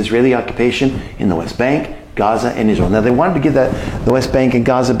against Israeli occupation in the West Bank, Gaza, and Israel. Now, they wanted to give the West Bank and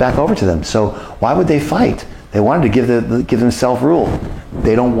Gaza back over to them. So why would they fight? They wanted to give them self-rule.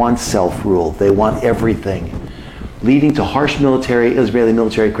 They don't want self-rule. They want everything, leading to harsh Israeli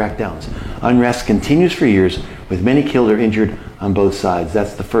military crackdowns. Unrest continues for years, with many killed or injured on both sides.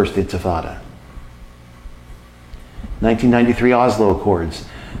 That's the first Intifada. 1993 Oslo Accords.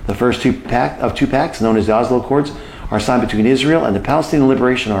 The first two pacts, known as the Oslo Accords, are signed between Israel and the Palestinian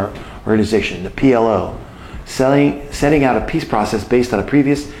Liberation Organization, the PLO, setting out a peace process based on a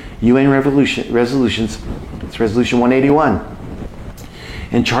previous UN resolutions. It's Resolution 181,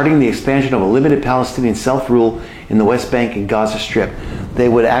 and charting the expansion of a limited Palestinian self-rule in the West Bank and Gaza Strip.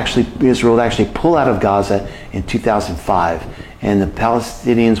 Israel would actually pull out of Gaza in 2005, and the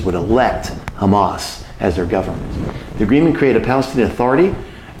Palestinians would elect Hamas as their government. The agreement created a Palestinian authority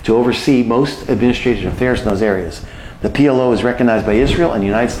to oversee most administrative affairs in those areas. The PLO is recognized by Israel and the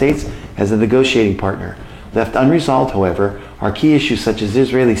United States as a negotiating partner. Left unresolved, however, are key issues such as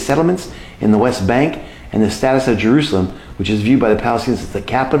Israeli settlements in the West Bank and the status of Jerusalem, which is viewed by the Palestinians as the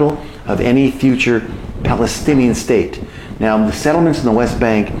capital of any future Palestinian state. Now, the settlements in the West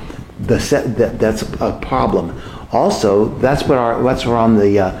Bank, that's a problem. Also, that's what are on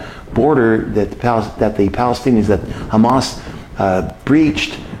the border that the Palestinians, that Hamas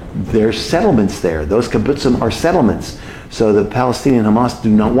breached their settlements there. Those kibbutzim are settlements. So the Palestinian Hamas do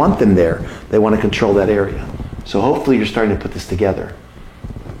not want them there. They want to control that area. So hopefully you're starting to put this together.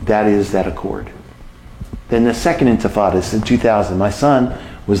 That is that accord. Then the second Intifada is in 2000. My son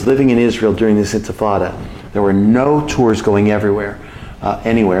was living in Israel during this Intifada. There were no tours going anywhere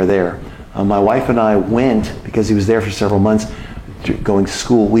there. My wife and I went, because he was there for several months going to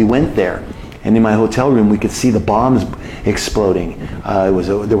school. We went there. And in my hotel room, we could see the bombs exploding. There was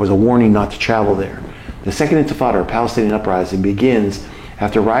a warning not to travel there. The second Intifada, or Palestinian uprising, begins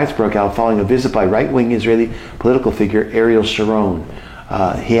after riots broke out following a visit by right-wing Israeli political figure Ariel Sharon.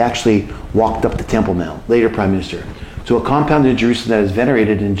 He actually walked up the Temple Mount, later Prime Minister, to a compound in Jerusalem that is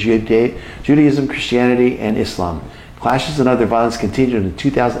venerated in Judaism, Christianity, and Islam, Clashes and other violence continued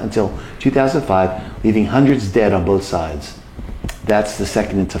until 2005, leaving hundreds dead on both sides. That's the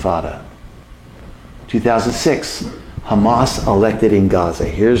Second Intifada. 2006, Hamas elected in Gaza.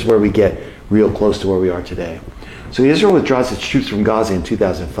 Here's where we get real close to where we are today. So Israel withdraws its troops from Gaza in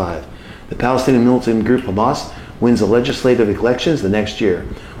 2005. The Palestinian militant group Hamas wins the legislative elections the next year,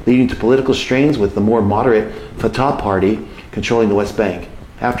 leading to political strains with the more moderate Fatah party controlling the West Bank.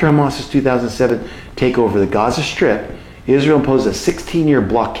 After Hamas's 2007 takeover of the Gaza Strip, Israel imposed a 16-year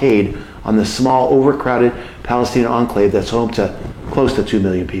blockade on the small, overcrowded Palestinian enclave that's home to close to 2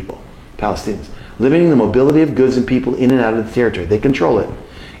 million people, Palestinians, limiting the mobility of goods and people in and out of the territory. They control it.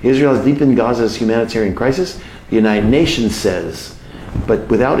 Israel has deepened Gaza's humanitarian crisis, the United Nations says, but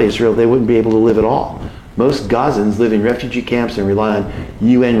without Israel, they wouldn't be able to live at all. Most Gazans live in refugee camps and rely on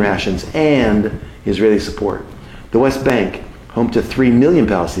UN rations and Israeli support. The West Bank, home to 3 million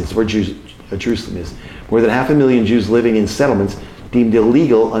Palestinians, where Jerusalem is, more than 500,000 Jews living in settlements deemed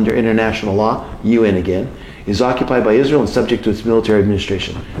illegal under international law, UN again, is occupied by Israel and subject to its military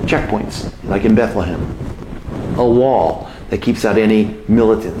administration. Checkpoints, like in Bethlehem. A wall that keeps out any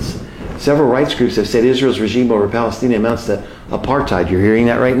militants. Several rights groups have said Israel's regime over Palestine amounts to apartheid. You're hearing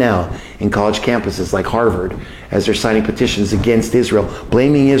that right now in college campuses like Harvard as they're signing petitions against Israel,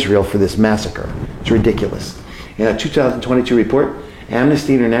 blaming Israel for this massacre. It's ridiculous. In a 2022 report,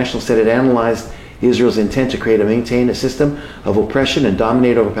 Amnesty International said it analyzed Israel's intent to create and maintain a system of oppression and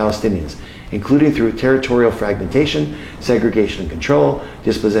dominate over Palestinians, including through territorial fragmentation, segregation and control,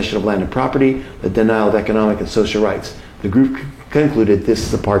 dispossession of land and property, the denial of economic and social rights. The group concluded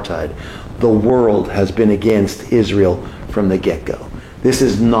this is apartheid. The world has been against Israel from the get-go. This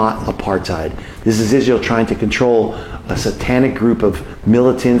is not apartheid. This is Israel trying to control a satanic group of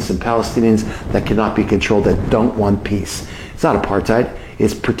militants and Palestinians that cannot be controlled, that don't want peace. It's not apartheid.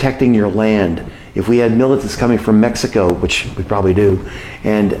 It's protecting your land. If we had militants coming from Mexico, which we probably do,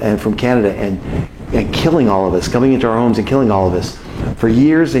 and from Canada, and killing all of us, coming into our homes and killing all of us, for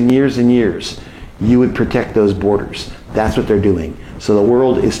years and years and years, you would protect those borders. That's what they're doing. So the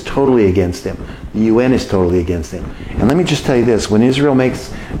world is totally against them. The UN is totally against them. And let me just tell you this, when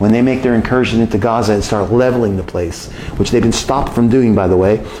they make their incursion into Gaza and start leveling the place, which they've been stopped from doing, by the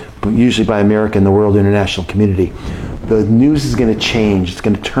way, usually by America and the world international community, the news is going to change. It's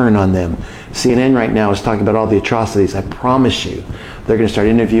going to turn on them. CNN right now is talking about all the atrocities. I promise you, they're going to start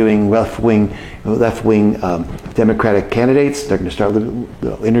interviewing left-wing Democratic candidates. They're going to start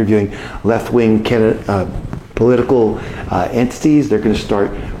interviewing left-wing political entities. They're going to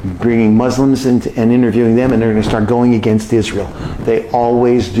start bringing Muslims in and interviewing them, and they're going to start going against Israel. They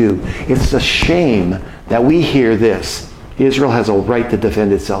always do. It's a shame that we hear this. Israel has a right to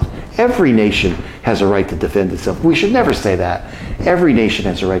defend itself. Every nation has a right to defend itself. We should never say that. Every nation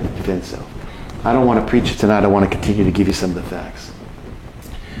has a right to defend itself. I don't want to preach it tonight. I want to continue to give you some of the facts.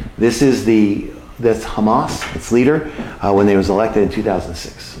 That's Hamas, its leader, when they was elected in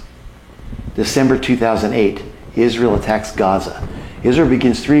 2006. December 2008, Israel attacks Gaza. Israel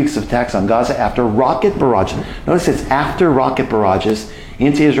begins 3 weeks of attacks on Gaza after rocket barrages. Notice it's after rocket barrages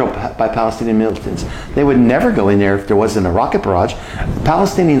into Israel by Palestinian militants. They would never go in there if there wasn't a rocket barrage.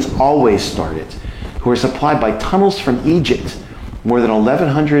 Palestinians always start it, who are supplied by tunnels from Egypt. More than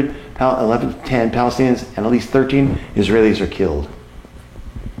 1,110 Palestinians and at least 13 Israelis are killed.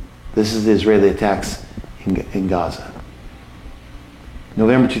 This is the Israeli attacks in Gaza.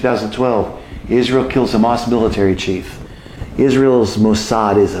 November 2012, Israel kills Hamas military chief. Israel's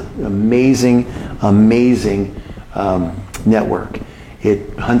Mossad is an amazing network.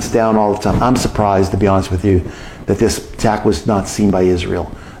 It hunts down all the time. I'm surprised, to be honest with you, that this attack was not seen by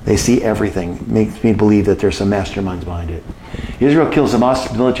Israel. They see everything. It makes me believe that there's some masterminds behind it. Israel kills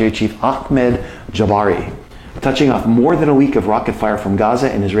Hamas military chief Ahmed Jabari, touching off more than a week of rocket fire from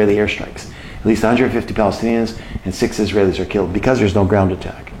Gaza and Israeli airstrikes. At least 150 Palestinians and 6 Israelis are killed because there's no ground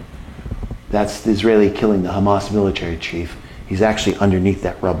attack. That's the Israeli killing the Hamas military chief. He's actually underneath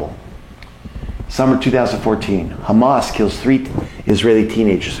that rubble. Summer 2014, Hamas kills 3 Israeli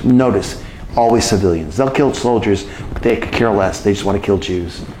teenagers. Notice, always civilians. They'll kill soldiers, but they could care less. They just want to kill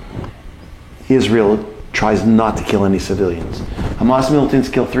Jews. Israel tries not to kill any civilians. Hamas militants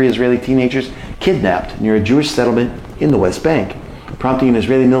kill 3 Israeli teenagers kidnapped near a Jewish settlement in the West Bank, prompting an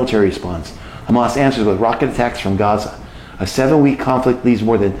Israeli military response. Hamas answers with rocket attacks from Gaza. A 7-week conflict leaves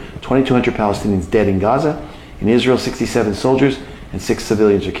more than 2,200 Palestinians dead in Gaza. In Israel, 67 soldiers and 6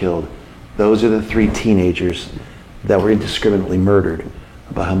 civilians are killed. Those are the 3 teenagers that were indiscriminately murdered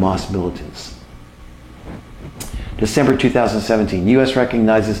by Hamas militants. December 2017, U.S.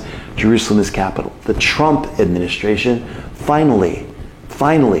 recognizes Jerusalem as capital. The Trump administration finally,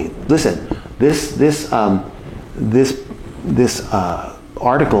 listen, this this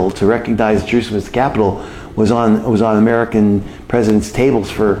article to recognize Jerusalem as the capital was on American presidents' tables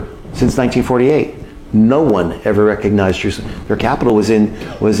since 1948. No one ever recognized Jerusalem. Their capital was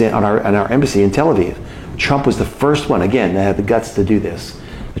on our embassy in Tel Aviv. Trump was the first one, again, that had the guts to do this.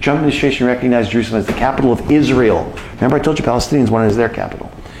 The Trump administration recognized Jerusalem as the capital of Israel. Remember, I told you Palestinians wanted it as their capital,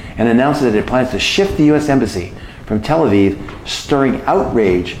 and announced that it plans to shift the U.S. embassy from Tel Aviv, stirring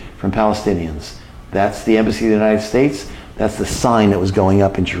outrage from Palestinians. That's the embassy of the United States. That's the sign that was going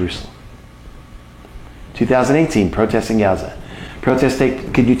up in Jerusalem. 2018, protests in Gaza.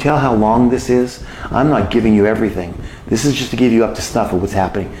 Could you tell how long this is? I'm not giving you everything. This is just to give you up to snuff of what's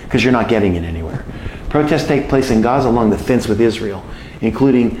happening, because you're not getting it anywhere. Protests take place in Gaza along the fence with Israel,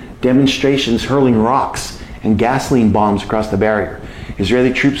 including demonstrations hurling rocks and gasoline bombs across the barrier.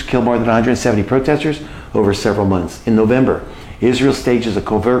 Israeli troops killed more than 170 protesters over several months. In November, Israel stages a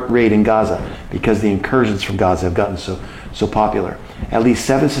covert raid in Gaza because the incursions from Gaza have gotten so popular. At least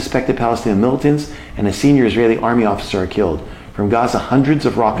 7 suspected Palestinian militants and a senior Israeli army officer are killed. From Gaza, hundreds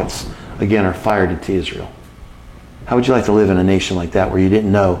of rockets, again, are fired into Israel. How would you like to live in a nation like that, where you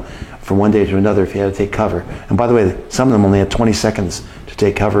didn't know from one day to another if you had to take cover? And by the way, some of them only had 20 seconds to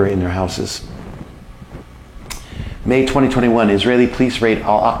take cover in their houses. May 2021, Israeli police raid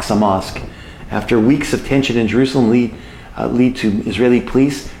Al-Aqsa Mosque. After weeks of tension in Jerusalem lead to Israeli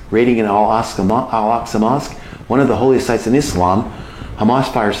police raiding an Al-Aqsa Mosque, one of the holiest sites in Islam,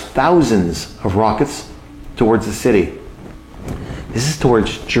 Hamas fires thousands of rockets towards the city. This is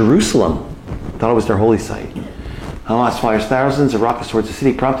towards Jerusalem. Thought it was their holy site. Hamas fires thousands of rockets towards the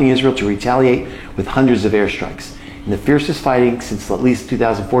city, prompting Israel to retaliate with hundreds of airstrikes. In the fiercest fighting since at least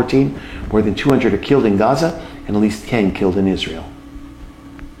 2014, more than 200 are killed in Gaza and at least 10 killed in Israel.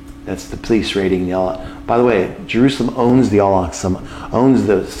 That's the police raiding the Al-Aqsa. By the way, Jerusalem owns the Al-Aqsa, owns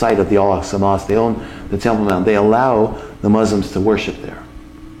the site of the Al-Aqsa Mosque. They own the Temple Mount. They allow the Muslims to worship there.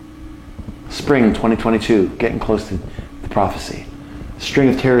 Spring 2022, getting close to the prophecy. String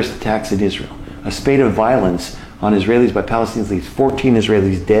of terrorist attacks in Israel. A spate of violence on Israelis by Palestinians leaves 14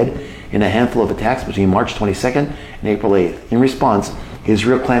 Israelis dead in a handful of attacks between March 22nd and April 8th. In response,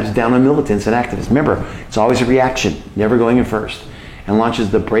 Israel clamps down on militants and activists. Remember, it's always a reaction, never going in first, and launches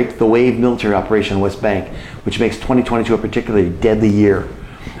the Break the Wave military operation on West Bank, which makes 2022 a particularly deadly year.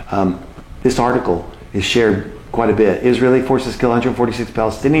 This article is shared quite a bit. Israeli forces kill 146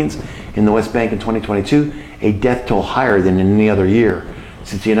 Palestinians in the West Bank in 2022, a death toll higher than in any other year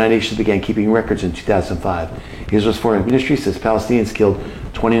since the United Nations began keeping records in 2005. Israel's foreign ministry says Palestinians killed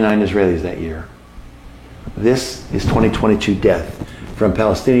 29 Israelis that year. This is 2022 death from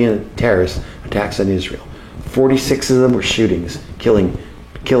Palestinian terrorist attacks on Israel. 46 of them were shootings, killing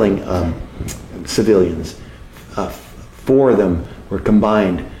civilians. 4 of them were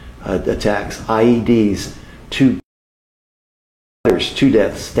combined attacks, IEDs, 2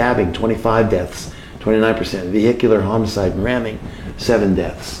 deaths, stabbing, 25 deaths, 29%, vehicular homicide and ramming, 7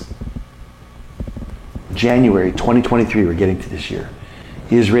 deaths. January 2023, we're getting to this year.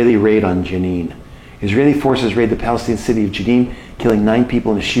 Israeli raid on Jenin. Israeli forces raid the Palestinian city of Jenin, killing 9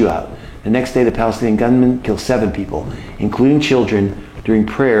 people in a shootout. The next day, the Palestinian gunmen killed 7 people, including children, during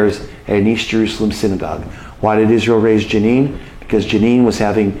prayers at an East Jerusalem synagogue. Why did Israel raid Jenin? Because Jenin was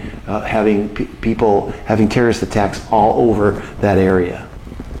having terrorist attacks all over that area.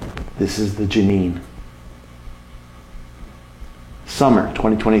 This is the Jenin. Summer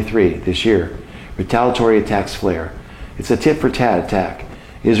 2023, this year, retaliatory attacks flare. It's a tit-for-tat attack.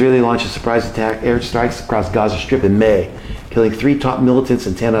 Israeli launched a surprise attack, airstrikes across Gaza Strip in May, killing 3 top militants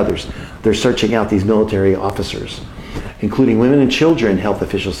and 10 others. They're searching out these military officers, including women and children, health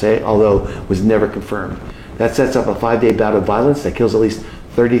officials say, although was never confirmed. That sets up a 5-day bout of violence that kills at least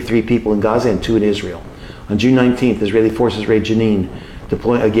 33 people in Gaza and 2 in Israel. On June 19th, Israeli forces raid Jenin,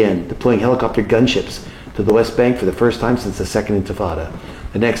 deploying helicopter gunships to the West Bank for the first time since the Second Intifada.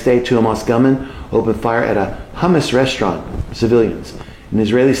 The next day, 2 Hamas gunmen opened fire at a hummus restaurant, civilians, in an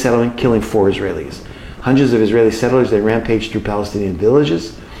Israeli settlement, killing 4 Israelis. Hundreds of Israeli settlers then rampaged through Palestinian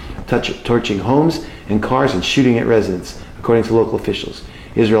villages, torching homes and cars and shooting at residents, according to local officials.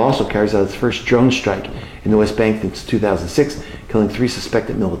 Israel also carries out its first drone strike in the West Bank since 2006, killing 3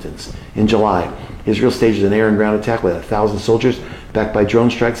 suspected militants. In July, Israel staged an air and ground attack with 1,000 soldiers, backed by drone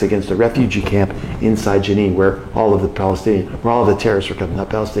strikes against a refugee camp inside Jenin, where all of the terrorists were coming, not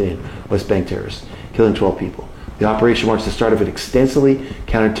Palestinian, West Bank terrorists, killing 12 people. The operation marks the start of an extensively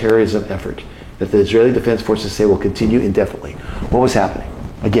counterterrorism effort that the Israeli Defense Forces say will continue indefinitely. What was happening?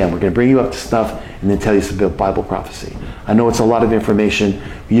 Again, we're going to bring you up to stuff and then tell you some Bible prophecy. I know it's a lot of information.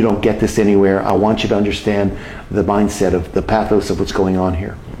 You don't get this anywhere. I want you to understand the mindset of the pathos of what's going on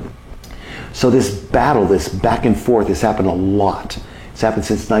here. So this battle, this back and forth, has happened a lot. It's happened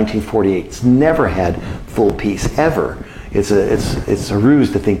since 1948. It's never had full peace, ever. It's a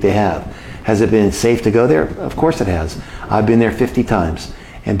ruse to think they have. Has it been safe to go there? Of course it has. I've been there 50 times.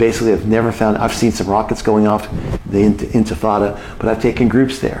 And basically I've seen some rockets going off the Intifada, but I've taken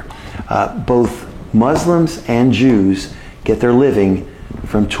groups there. Both Muslims and Jews get their living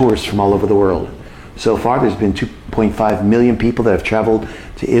from tourists from all over the world. So far there's been 2.5 million people that have traveled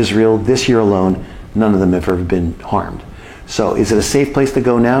to Israel this year alone. None of them have ever been harmed. So is it a safe place to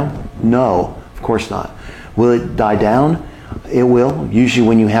go now? No, of course not. Will it die down? It will. Usually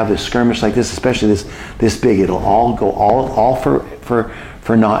when you have a skirmish like this, especially this big, it'll all go all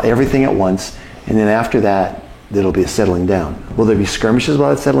for not everything at once, and then after that, it'll be a settling down. Will there be skirmishes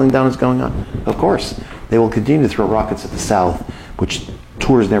while that settling down is going on? Of course. They will continue to throw rockets at the south, which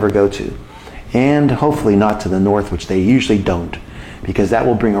tours never go to. And hopefully not to the north, which they usually don't, because that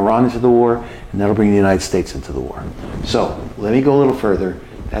will bring Iran into the war, and that'll bring the United States into the war. So, let me go a little further.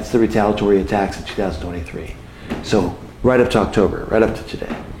 That's the retaliatory attacks in 2023. So, right up to October, right up to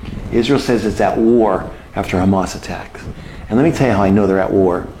today, Israel says it's at war after Hamas attacks. And let me tell you how I know they're at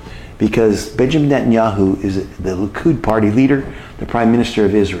war. Because Benjamin Netanyahu is the Likud party leader, the prime minister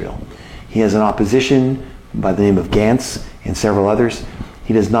of Israel. He has an opposition by the name of Gantz and several others.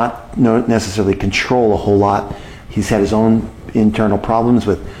 He does not necessarily control a whole lot. He's had his own internal problems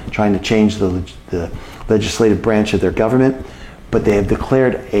with trying to change the legislative branch of their government. But they have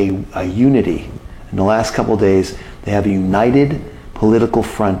declared a unity. In the last couple of days, they have a united political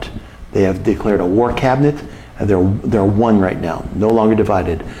front. They have declared a war cabinet. And they're one right now, no longer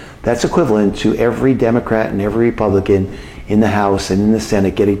divided. That's equivalent to every Democrat and every Republican in the House and in the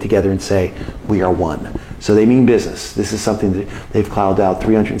Senate getting together and say, we are one. So they mean business. This is something that they've clouded out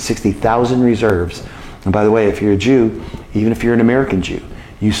 360,000 reserves. And by the way, if you're a Jew, even if you're an American Jew,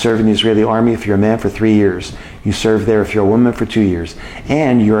 you serve in the Israeli army if you're a man for 3 years. You serve there if you're a woman for 2 years.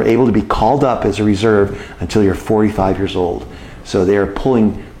 And you're able to be called up as a reserve until you're 45 years old. So they're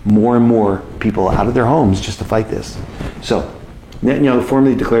pulling more and more people out of their homes just to fight this. So Netanyahu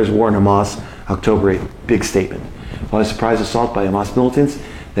formally declares war on Hamas October 8th. Big statement. While a surprise assault by Hamas militants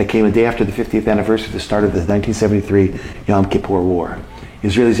that came a day after the 50th anniversary of the start of the 1973 Yom Kippur War.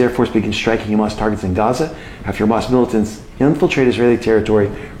 Israel's Air Force began striking Hamas targets in Gaza after Hamas militants infiltrated Israeli territory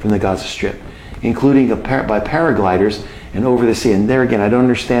from the Gaza Strip, including by paragliders and over the sea. And there again, I don't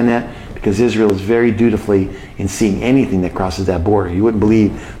understand that, because Israel is very dutifully in seeing anything that crosses that border. You wouldn't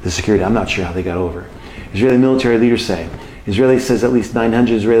believe the security. I'm not sure how they got over. Israeli military leaders say. Israeli says at least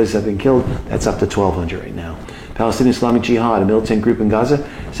 900 Israelis have been killed. That's up to 1,200 right now. Palestinian Islamic Jihad, a militant group in Gaza,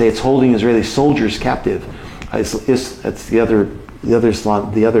 say it's holding Israeli soldiers captive. That's the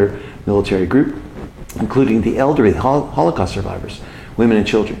other military group, including the elderly, Holocaust survivors, women and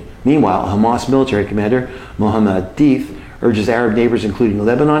children. Meanwhile, Hamas military commander Mohammed Deif urges Arab neighbors, including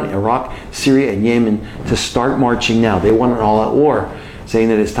Lebanon, Iraq, Syria, and Yemen, to start marching now. They want an all-out war, saying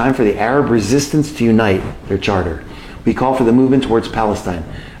that it's time for the Arab resistance to unite, their charter. We call for the movement towards Palestine.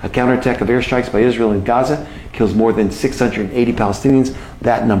 A counterattack of airstrikes by Israel in Gaza kills more than 680 Palestinians.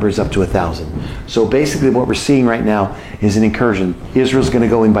 That number is up to 1,000. So basically what we're seeing right now is an incursion. Israel's going to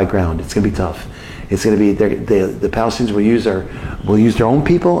go in by ground. It's going to be tough. It's going to be, the Palestinians will use their own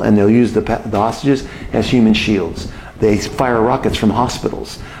people, and they'll use the hostages as human shields. They fire rockets from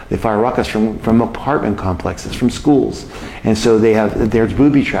hospitals. They fire rockets from apartment complexes, from schools. And so there's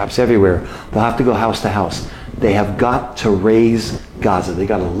booby traps everywhere. They'll have to go house to house. They have got to raise Gaza. They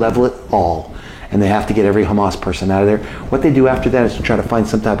got to level it all. And they have to get every Hamas person out of there. What they do after that is to try to find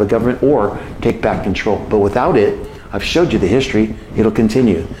some type of government or take back control. But without it, I've showed you the history, it'll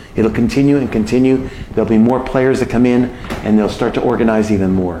continue. It'll continue and continue. There'll be more players that come in, and they'll start to organize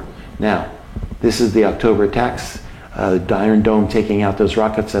even more. Now, this is the October attacks. The Iron Dome taking out those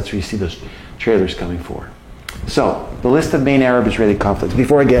rockets. That's where you see those trailers coming for. So, the list of main Arab-Israeli conflicts.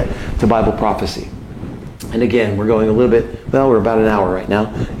 Before I get to Bible prophecy. And again, we're going a little bit, we're about an hour right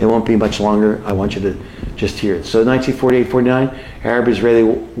now. It won't be much longer. I want you to just hear it. So 1948-49, Arab-Israeli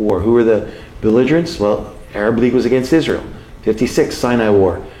War. Who were the belligerents? Well, Arab League was against Israel. 56, Sinai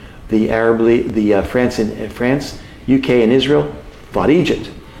War. The Arab League, France, UK, and Israel fought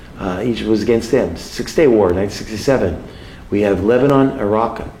Egypt. Egypt was against them. Six-Day War, 1967. We have Lebanon,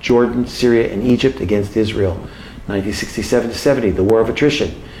 Iraq, Jordan, Syria, and Egypt against Israel. 1967-70, the War of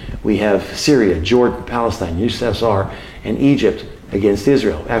Attrition. We have Syria, Jordan, Palestine, USSR, and Egypt against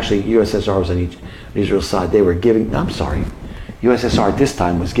Israel. Actually, USSR was on Israel's side. They were giving, USSR at this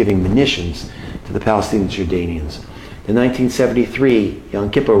time was giving munitions to the Palestinian Jordanians. The 1973 Yom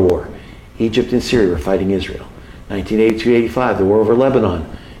Kippur War. Egypt and Syria were fighting Israel. 1982-85, the war over Lebanon.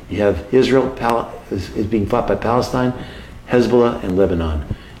 You have Israel is being fought by Palestine, Hezbollah, and Lebanon.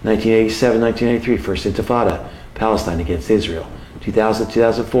 1987, 1993, First Intifada, Palestine against Israel. 2000,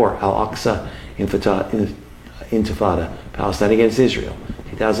 2004, Al-Aqsa Intifada, Palestine against Israel.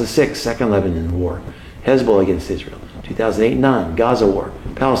 2006, Second Lebanon War, Hezbollah against Israel. 2008-9, Gaza War,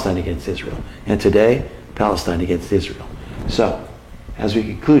 Palestine against Israel. And today, Palestine against Israel. So, as we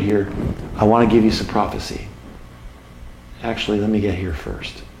conclude here, I want to give you some prophecy. Actually, let me get here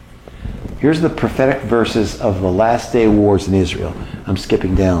first. Here's the prophetic verses of the last day wars in Israel. I'm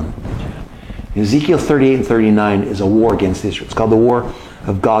skipping down. Ezekiel 38 and 39 is a war against Israel. It's called the War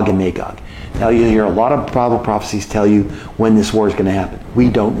of Gog and Magog. Now, you hear a lot of Bible prophecies tell you when this war is going to happen. We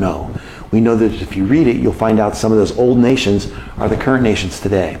don't know. We know that if you read it, you'll find out some of those old nations are the current nations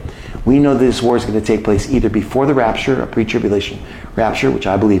today. We know that this war is going to take place either before the rapture, a pre-tribulation rapture, which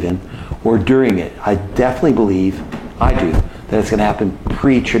I believe in, or during it. I definitely believe, I do, that it's going to happen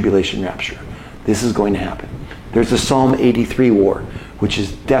pre-tribulation rapture. This is going to happen. There's the Psalm 83 war, which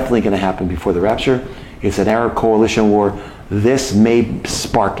is definitely going to happen before the rapture. It's an Arab coalition war. This may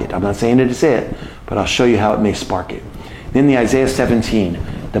spark it. I'm not saying it is it, but I'll show you how it may spark it. Then the Isaiah 17,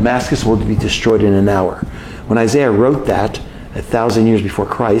 Damascus will be destroyed in an hour. When Isaiah wrote that 1,000 years before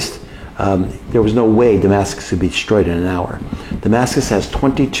Christ, there was no way Damascus could be destroyed in an hour. Damascus has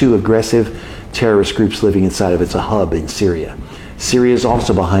 22 aggressive terrorist groups living inside of it. It's a hub in Syria. Syria is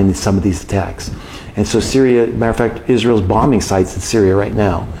also behind some of these attacks. And so Syria, matter of fact, Israel's bombing sites in Syria right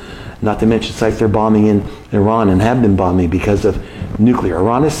now. Not to mention sites they're bombing in Iran and have been bombing because of nuclear.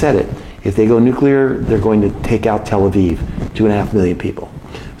 Iran has said it. If they go nuclear, they're going to take out Tel Aviv, 2.5 million people.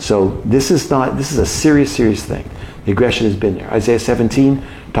 So this is a serious, serious thing. The aggression has been there. Isaiah 17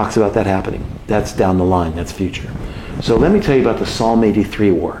 talks about that happening. That's down the line. That's future. So let me tell you about the Psalm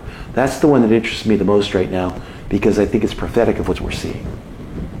 83 war. That's the one that interests me the most right now because I think it's prophetic of what we're seeing.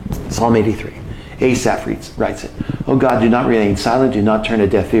 Psalm 83. Asaph writes it. O God, do not remain silent. Do not turn a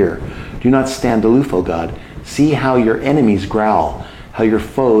deaf ear. Do not stand aloof, O God. See how your enemies growl, how your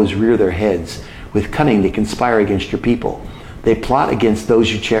foes rear their heads. With cunning they conspire against your people. They plot against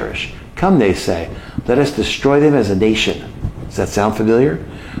those you cherish. Come, they say, let us destroy them as a nation. Does that sound familiar?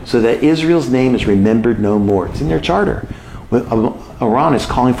 So that Israel's name is remembered no more. It's in their charter. Iran is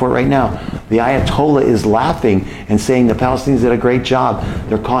calling for it right now. The Ayatollah is laughing and saying the Palestinians did a great job.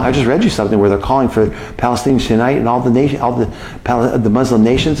 They're calling. I just read you something where they're calling for Palestinians to unite and all the Muslim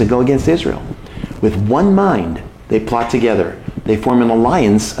nations to go against Israel. With one mind, they plot together. They form an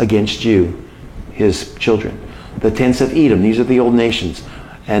alliance against you, his children. The tents of Edom, these are the old nations,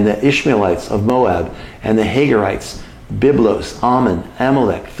 and the Ishmaelites of Moab, and the Hagarites, Byblos, Ammon,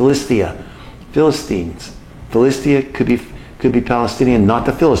 Amalek, Philistines. Philistia could be Palestinian, not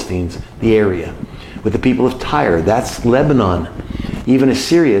the Philistines, the area. With the people of Tyre, that's Lebanon. Even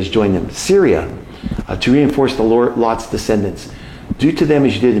Assyria has joined them. Syria, to reinforce the Lot's descendants. Do to them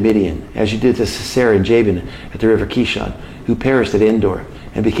as you did to Midian, as you did to Sisera and Jabin at the river Kishon, who perished at Endor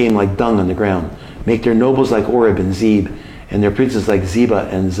and became like dung on the ground. Make their nobles like Oreb and Zeb, and their princes like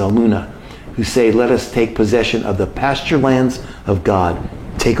Zeba and Zalmunna, who say, let us take possession of the pasture lands of God.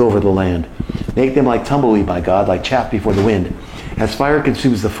 Take over the land. Make them like tumbleweed by God, like chaff before the wind. As fire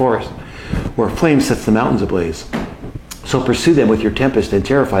consumes the forest, or flame sets the mountains ablaze. So pursue them with your tempest and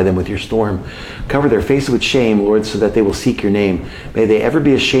terrify them with your storm. Cover their faces with shame, Lord, so that they will seek your name. May they ever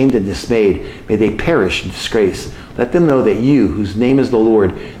be ashamed and dismayed. May they perish in disgrace. Let them know that you, whose name is the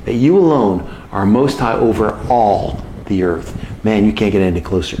Lord, that you alone are most high over all the earth. Man, you can't get any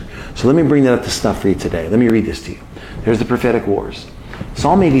closer. So let me bring that up to snuff for you today. Let me read this to you. There's the prophetic wars.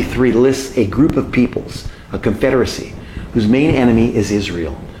 Psalm 83 lists a group of peoples, a confederacy, whose main enemy is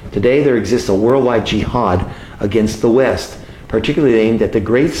Israel. Today there exists a worldwide jihad against the West, particularly aimed at the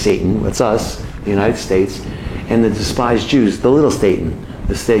great Satan, that's us, the United States, and the despised Jews, the little Satan,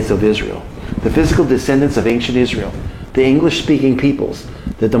 the states of Israel. The physical descendants of ancient Israel, the English-speaking peoples,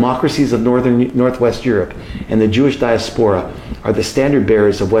 the democracies of Northwest Europe, and the Jewish diaspora are the standard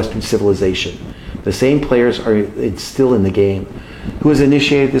bearers of Western civilization. The same players are still in the game. Who has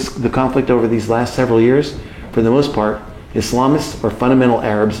initiated the conflict over these last several years? For the most part, Islamists or fundamental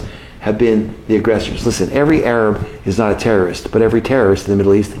Arabs have been the aggressors. Listen, every Arab is not a terrorist, but every terrorist in the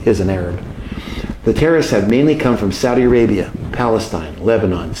Middle East is an Arab. The terrorists have mainly come from Saudi Arabia, Palestine,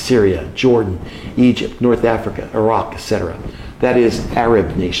 Lebanon, Syria, Jordan, Egypt, North Africa, Iraq, etc. That is,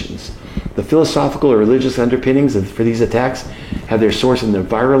 Arab nations. The philosophical or religious underpinnings for these attacks have their source in the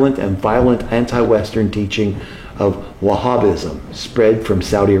virulent and violent anti-Western teaching of Wahhabism, spread from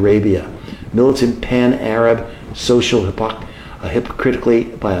Saudi Arabia. Militant pan-Arab, social hypocritically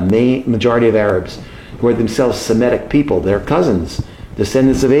by a majority of Arabs, who are themselves Semitic people, their cousins,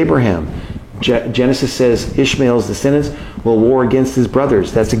 descendants of Abraham. Genesis says Ishmael's descendants will war against his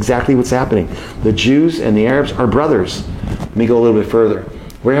brothers. That's exactly what's happening. The Jews and the Arabs are brothers. Let me go a little bit further.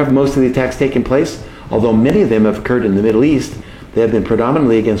 Where have most of the attacks taken place? Although many of them have occurred in the Middle East, they have been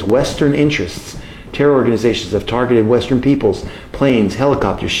predominantly against Western interests. Terror organizations have targeted Western peoples, planes,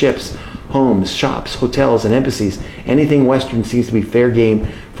 helicopters, ships, homes, shops, hotels, and embassies. Anything Western seems to be fair game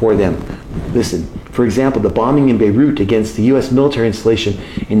for them. Listen, for example, the bombing in Beirut against the U.S. military installation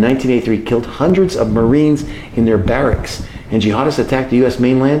in 1983 killed hundreds of Marines in their barracks, and jihadists attacked the U.S.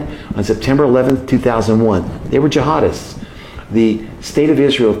 mainland on September 11, 2001. They were jihadists. The State of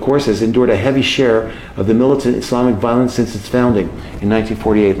Israel, of course, has endured a heavy share of the militant Islamic violence since its founding in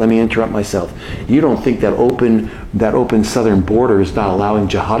 1948. Let me interrupt myself. You don't think that open southern border is not allowing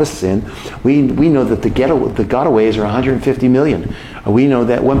jihadists in? We know that the gotaways are 150 million. We know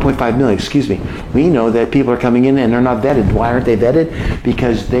that 1.5 million, excuse me. We know that people are coming in and they're not vetted. Why aren't they vetted?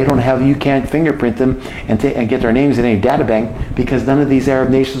 Because they don't have, you can't fingerprint them and get their names in any data bank, because none of these Arab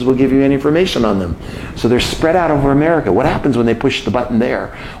nations will give you any information on them. So they're spread out over America. What happens when they push the button there?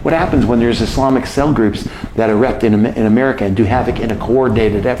 What happens when there's Islamic cell groups that erupt in America and do havoc in a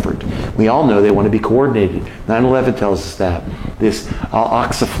coordinated effort? We all know they want to be coordinated. 9/11 tells us that. This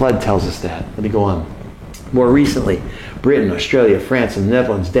Al-Aqsa flood tells us that. Let me go on. More recently, Britain, Australia, France, and the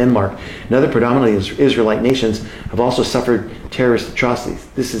Netherlands, Denmark, and other predominantly Israelite nations have also suffered terrorist atrocities.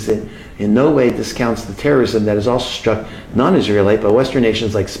 This is in no way discounts the terrorism that has also struck non-Israelite but Western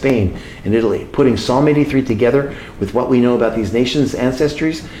nations like Spain and Italy. Putting Psalm 83 together with what we know about these nations'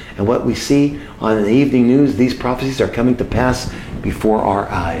 ancestries and what we see on the evening news, these prophecies are coming to pass before our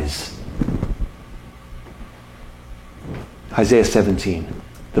eyes. Isaiah 17,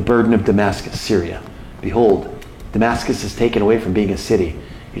 the burden of Damascus, Syria. Behold, Damascus is taken away from being a city.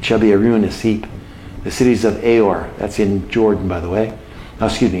 It shall be a ruinous heap. The cities of Aor, that's in Jordan, by the way.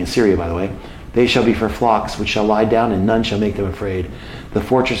 In Syria, by the way. They shall be for flocks, which shall lie down, and none shall make them afraid. The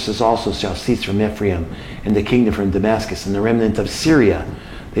fortresses also shall cease from Ephraim, and the kingdom from Damascus, and the remnant of Syria.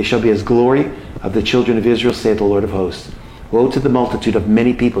 They shall be as glory of the children of Israel, saith the Lord of hosts. Woe to the multitude of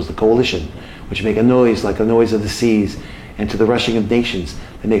many peoples, the coalition, which make a noise like the noise of the seas, and to the rushing of nations.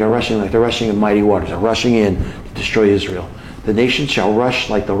 They make a rushing like the rushing of mighty waters, are rushing in to destroy Israel. The nations shall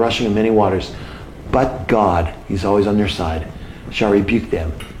rush like the rushing of many waters. But God, He's always on their side, shall rebuke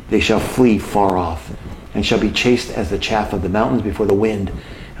them. They shall flee far off, and shall be chased as the chaff of the mountains before the wind,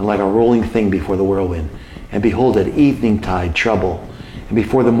 and like a rolling thing before the whirlwind. And behold, at evening tide trouble, and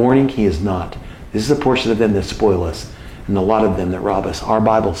before the morning He is not. This is a portion of them that spoil us, and the lot of them that rob us. Our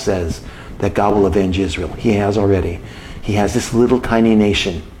Bible says that God will avenge Israel. He has already. He has this little tiny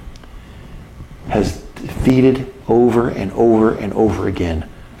nation, has defeated over and over and over again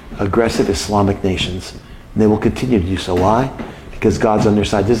aggressive Islamic nations. And they will continue to do so. Why? Because God's on their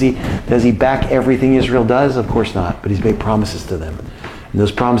side. Does he back everything Israel does? Of course not. But He's made promises to them. And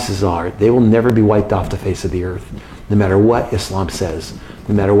those promises are, they will never be wiped off the face of the earth, no matter what Islam says,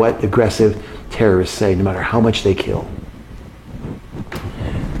 no matter what aggressive terrorists say, no matter how much they kill.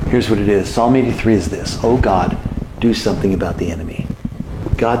 Here's what it is. Psalm 83 is this. Oh God, do something about the enemy.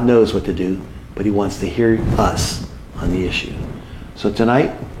 God knows what to do, but He wants to hear us on the issue. So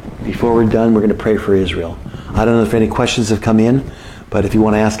tonight, before we're done, we're going to pray for Israel. I don't know if any questions have come in, but if you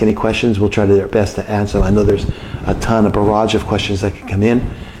want to ask any questions, we'll try to do our best to answer them. I know there's a barrage of questions that can come in,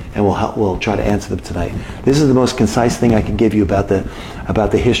 and we'll try to answer them tonight. This is the most concise thing I can give you about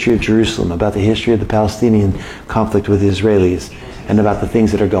the history of Jerusalem, about the history of the Palestinian conflict with the Israelis, and about the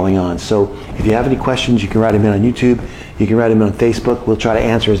things that are going on. So if you have any questions, you can write them in on YouTube. You can write them in on Facebook. We'll try to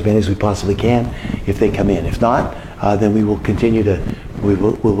answer as many as we possibly can if they come in. If not, then we will continue we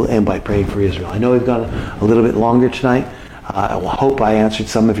will end by praying for Israel. I know we've gone a little bit longer tonight. I hope I answered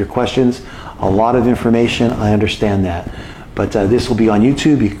some of your questions. A lot of information, I understand that. But this will be on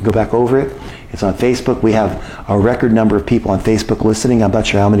YouTube. You can go back over it. It's on Facebook. We have a record number of people on Facebook listening. I'm not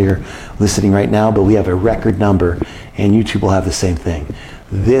sure how many are listening right now, but we have a record number, and YouTube will have the same thing.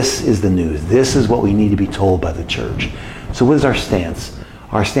 This is the news. This is what we need to be told by the church. So what is our stance?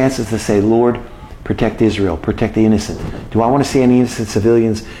 Our stance is to say, Lord, protect Israel, protect the innocent. Do I want to see any innocent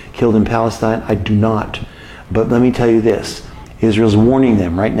civilians killed in Palestine? I do not. But let me tell you this. Israel's warning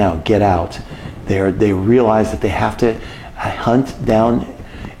them right now, get out. They realize that they have to hunt down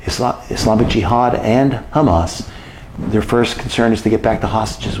Islamic Jihad and Hamas. Their first concern is to get back the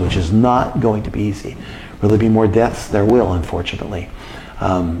hostages, which is not going to be easy. Will there be more deaths? There will, unfortunately.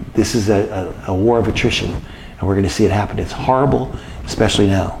 This is a war of attrition, and we're going to see it happen. It's horrible, especially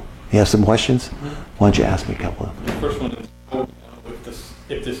now. You have some questions? Why don't you ask me a couple of them? The first one is,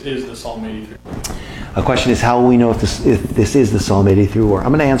 if this is the Psalm 83. A question is, how will we know if this is the Psalm 83 war? I'm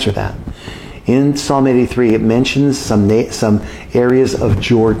going to answer that. In Psalm 83, it mentions some areas of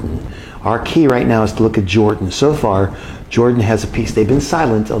Jordan. Our key right now is to look at Jordan. So far, Jordan has a peace. They've been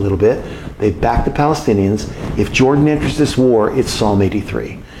silent a little bit. They've backed the Palestinians. If Jordan enters this war, it's Psalm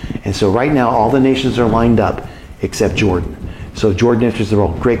 83. And so right now, all the nations are lined up except Jordan. So if Jordan enters the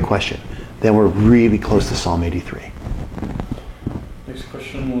war, great question. Then we're really close to Psalm 83. Next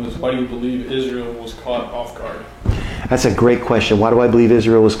question was, why do you believe Israel was caught off guard? That's a great question. Why do I believe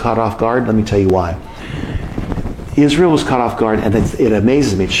Israel was caught off guard? Let me tell you why. Israel was caught off guard, and it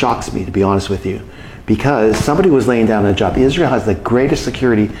amazes me, it shocks me, to be honest with you, because somebody was laying down a job. Israel has the greatest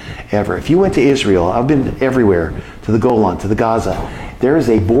security ever. If you went to Israel, I've been everywhere, to the Golan, to the Gaza, there is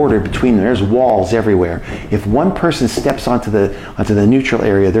a border between them. There's walls everywhere. If one person steps onto the neutral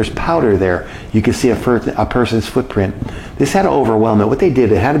area, there's powder there. You can see a person's footprint. This had to overwhelm it. What they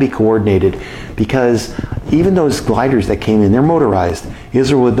did, it had to be coordinated, because even those gliders that came in, they're motorized.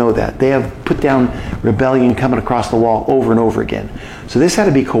 Israel would know that. They have put down rebellion coming across the wall over and over again. So this had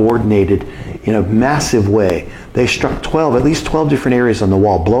to be coordinated in a massive way. They struck at least 12 different areas on the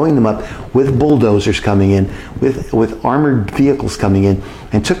wall, blowing them up with bulldozers coming in, with armored vehicles coming in,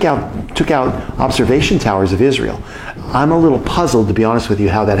 and took out observation towers of Israel. I'm a little puzzled, to be honest with you,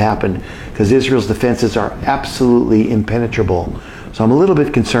 how that happened, because Israel's defenses are absolutely impenetrable. So I'm a little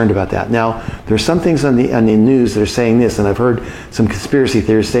bit concerned about that. Now, there's some things on the news that are saying this, and I've heard some conspiracy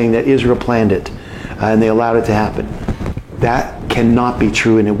theories saying that Israel planned it, and they allowed it to happen. That cannot be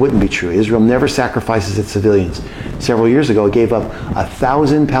true, and it wouldn't be true. Israel never sacrifices its civilians. Several years ago, it gave up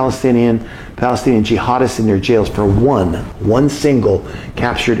 1,000 Palestinian jihadists in their jails for one single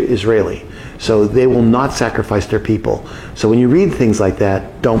captured Israeli. So they will not sacrifice their people. So when you read things like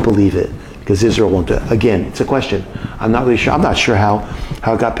that, don't believe it, because Israel won't do it. Again, it's a question. I'm not really sure. I'm not sure how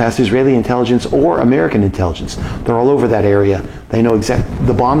it got past Israeli intelligence or American intelligence. They're all over that area. They know exactly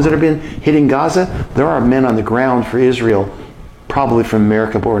the bombs that have been hitting Gaza. There are men on the ground for Israel, probably from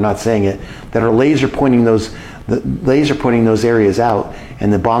America, but we're not saying it, that are laser pointing those areas out,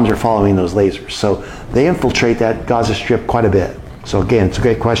 and the bombs are following those lasers. So they infiltrate that Gaza Strip quite a bit. So again, it's a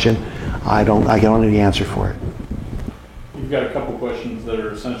great question. I don't know the answer for it. You've got a couple questions that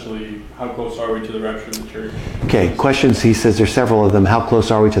are essentially, how close are we to the rapture of the church? Okay, questions, he says there's several of them. How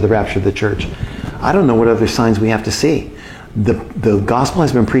close are we to the rapture of the church? I don't know what other signs we have to see. The gospel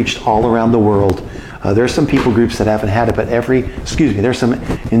has been preached all around the world. There are some people groups that haven't had it, but there's some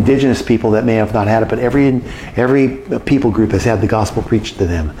indigenous people that may have not had it, but every people group has had the gospel preached to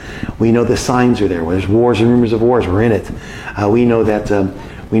them. We know the signs are there. There's wars and rumors of wars. We're in it. We know that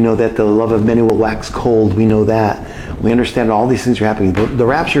the love of many will wax cold. We know that. We understand all these things are happening. The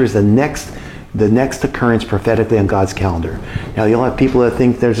rapture is the next occurrence prophetically on God's calendar. Now, you'll have people that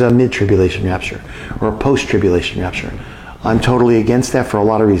think there's a mid-tribulation rapture or a post-tribulation rapture. I'm totally against that for a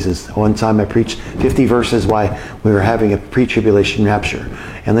lot of reasons. One time I preached 50 verses why we were having a pre-tribulation rapture.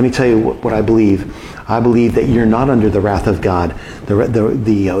 And let me tell you what I believe. I believe that you're not under the wrath of God.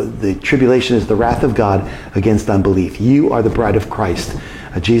 The tribulation is the wrath of God against unbelief. You are the bride of Christ.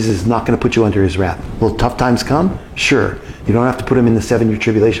 Jesus is not going to put you under his wrath. Will tough times come? Sure. You don't have to put him in the 7-year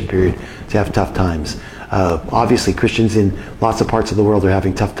tribulation period to have tough times. Obviously, Christians in lots of parts of the world are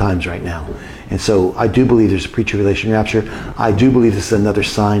having tough times right now. And so I do believe there's a pre-tribulation rapture. I do believe this is another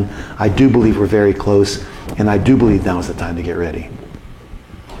sign. I do believe we're very close. And I do believe now is the time to get ready.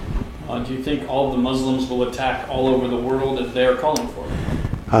 Do you think all of the Muslims will attack all over the world as they are calling for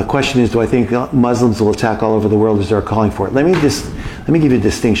it? Question is, do I think Muslims will attack all over the world as they're calling for it? Let me give you a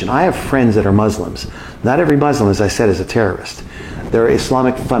distinction. I have friends that are Muslims. Not every Muslim, as I said, is a terrorist. There are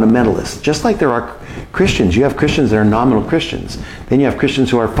Islamic fundamentalists. Just like there are Christians. You have Christians that are nominal Christians. Then you have Christians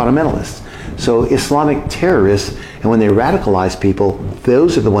who are fundamentalists. So Islamic terrorists, and when they radicalize people,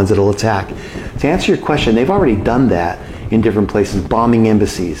 those are the ones that will attack. To answer your question, they've already done that in different places, bombing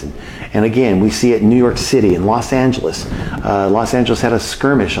embassies. And again, we see it in New York City and Los Angeles. Los Angeles had a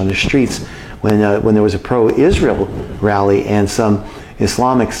skirmish on the streets when there was a pro-Israel rally, and some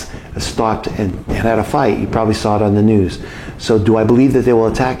Islamics stopped and had a fight. You probably saw it on the news. So do I believe that they will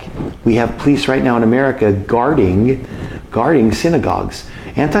attack? We have police right now in America guarding synagogues.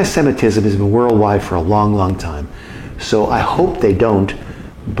 Anti-Semitism has been worldwide for a long, long time. So I hope they don't,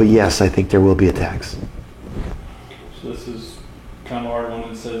 but yes, I think there will be attacks. So this is kind of our one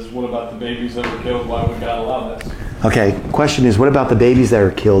that says, what about the babies that were killed? Why would God allow this? Okay, question is, what about the babies that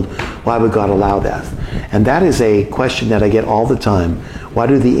are killed? Why would God allow that? And that is a question that I get all the time. Why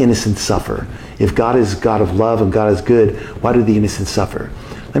do the innocent suffer? If God is God of love and God is good, why do the innocent suffer?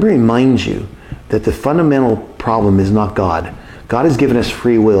 Let me remind you that the fundamental problem is not God. God has given us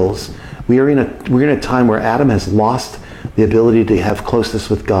free wills. We're in a time where Adam has lost the ability to have closeness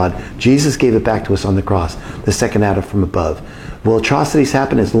with God. Jesus gave it back to us on the cross, the second Adam from above. Will atrocities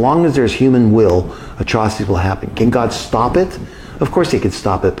happen? As long as there's human will, atrocities will happen. Can God stop it? Of course he can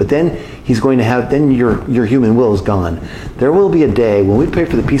stop it, but then he's going to have, then your human will is gone. There will be a day when we pray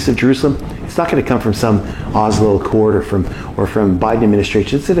for the peace of Jerusalem. It's not going to come from some Oslo Accord or from Biden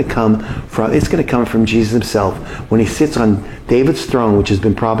administration. It's going to come from Jesus himself when he sits on David's throne, which has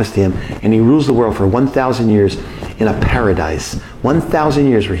been promised to him, and he rules the world for 1,000 years in a paradise. 1,000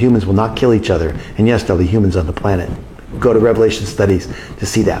 years where humans will not kill each other, and yes, there'll be humans on the planet. Go to Revelation studies to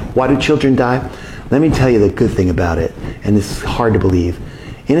see that. Why do children die? Let me tell you the good thing about it, and it's hard to believe.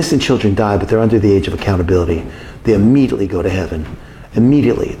 Innocent children die, but they're under the age of accountability. They immediately go to heaven.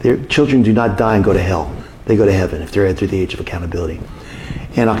 Immediately. Their children do not die and go to hell. They go to heaven if they're under the age of accountability.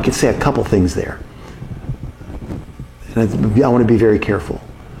 And I can say a couple things there. And I want to be very careful.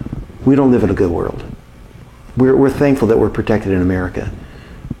 We don't live in a good world. We're thankful that we're protected in America.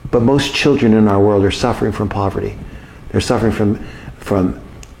 But most children in our world are suffering from poverty. They're suffering from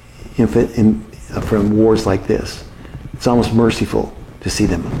wars like this. It's almost merciful to see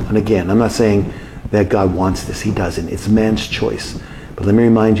them. And again, I'm not saying that God wants this. He doesn't. It's man's choice. But let me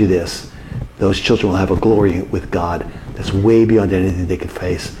remind you this. Those children will have a glory with God that's way beyond anything they could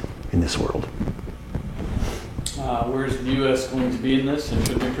face in this world. Where's the U.S. going to be in this, and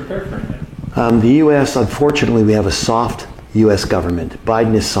should we prepare for anything? The U.S., unfortunately, we have a soft U.S. government.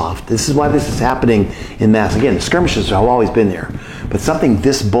 Biden is soft. This is why this is happening in mass. Again, the skirmishes have always been there. But something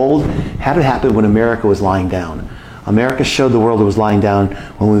this bold had to happen when America was lying down. America showed the world it was lying down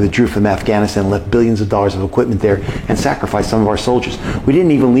when we withdrew from Afghanistan and left billions of dollars of equipment there and sacrificed some of our soldiers. We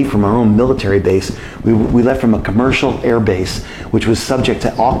didn't even leave from our own military base. We left from a commercial air base, which was subject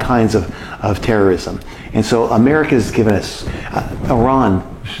to all kinds of terrorism. And so America has given us Iran,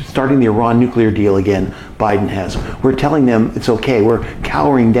 starting the Iran nuclear deal again, Biden has. We're telling them it's okay. We're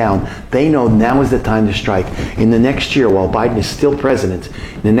cowering down. They know now is the time to strike. In the next year, while Biden is still president,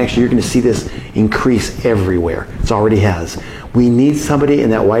 in the next year, you're going to see this increase everywhere. It already has. We need somebody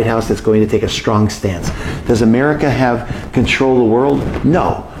in that White House that's going to take a strong stance. Does America have control of the world?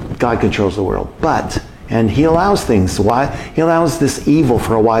 No. God controls the world. And he allows things. Why? He allows this evil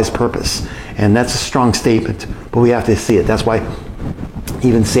for a wise purpose. And that's a strong statement. But we have to see it. That's why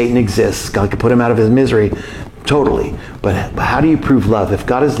even Satan exists. God could put him out of his misery totally. But how do you prove love? If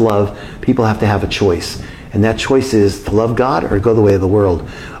God is love, people have to have a choice. And that choice is to love God or go the way of the world.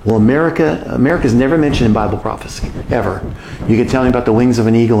 Well, America's never mentioned in Bible prophecy, ever. You can tell me about the wings of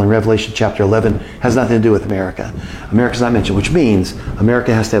an eagle in Revelation chapter 11. Has nothing to do with America. America's not mentioned, which means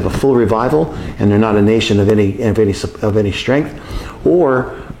America has to have a full revival, and they're not a nation of any strength,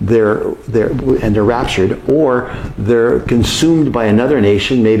 or they're raptured, or they're consumed by another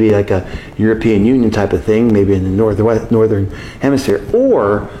nation, maybe like a European Union type of thing, maybe in the northern hemisphere,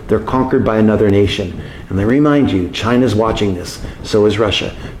 or they're conquered by another nation. And I remind you, China's watching this. So is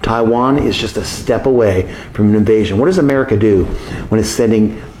Russia. Taiwan is just a step away from an invasion. What does America do when it's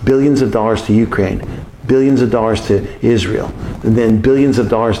sending billions of dollars to Ukraine, billions of dollars to Israel, and then billions of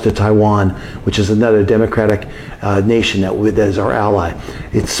dollars to Taiwan, which is another democratic nation that is our ally?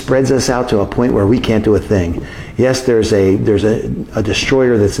 It spreads us out to a point where we can't do a thing. Yes, there's a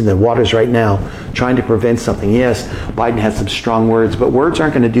destroyer that's in the waters right now trying to prevent something. Yes, Biden has some strong words, but words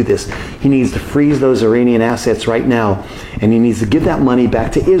aren't going to do this. He needs to freeze those Iranian assets right now, and he needs to give that money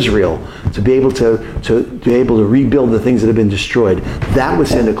back to Israel to be able to rebuild the things that have been destroyed. That would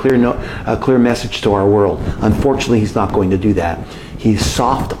send a clear message to our world. Unfortunately, he's not going to do that. He's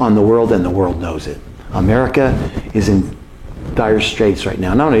soft on the world, and the world knows it. America is in dire straits right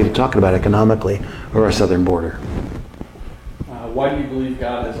now. Not even talking about economically or our southern border. Why do you believe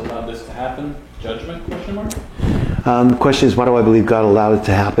God has allowed this to happen? Judgment? Question mark. The question is, why do I believe God allowed it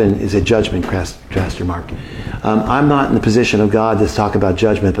to happen? Is it judgment? Question mark. I'm not in the position of God to talk about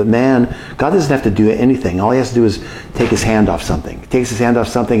judgment, but man, God doesn't have to do anything. All he has to do is take his hand off something. He takes his hand off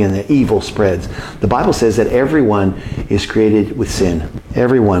something and the evil spreads. The Bible says that everyone is created with sin.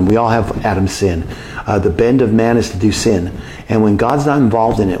 Everyone. We all have Adam's sin. The bend of man is to do sin. And when God's not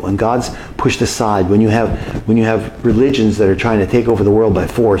involved in it, when God's pushed aside, when you have religions that are trying to take over the world by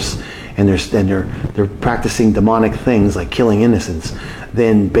force, and they're practicing demonic things like killing innocents,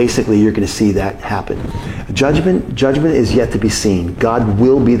 then basically you're going to see that happen. Judgment is yet to be seen. God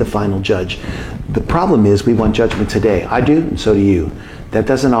will be the final judge. The problem is we want judgment today. I do, and so do you. That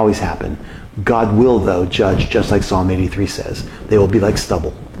doesn't always happen. God will, though, judge, just like Psalm 83 says. They will be like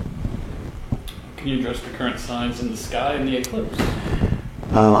stubble. Can you address the current signs in the sky and the eclipse?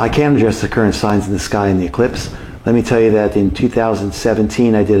 I can address the current signs in the sky and the eclipse, Let me tell you that in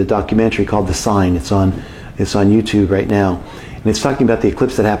 2017 I did a documentary called The Sign. It's on YouTube right now. And it's talking about the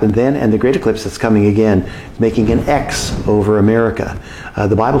eclipse that happened then and the great eclipse that's coming again, making an X over America.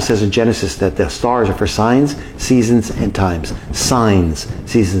 The Bible says in Genesis that the stars are for signs, seasons, and times. Signs,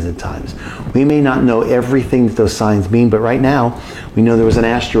 seasons, and times. We may not know everything that those signs mean, but right now we know there was an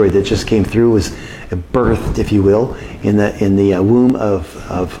asteroid that just came through, was birthed, if you will, in the womb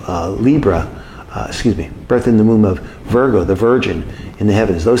of Libra. Birth in the womb of Virgo, the Virgin, in the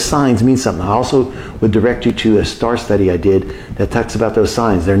heavens. Those signs mean something. I also would direct you to a star study I did that talks about those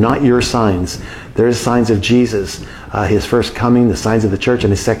signs. They're not your signs. They're the signs of Jesus, his first coming, the signs of the church,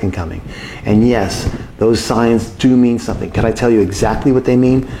 and his second coming. And yes, those signs do mean something. Can I tell you exactly what they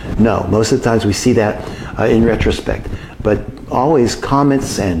mean? No. Most of the times we see that in retrospect. But always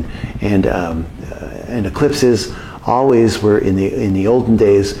comets and eclipses always were in the olden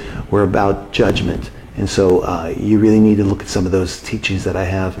days were about judgment. And so you really need to look at some of those teachings that I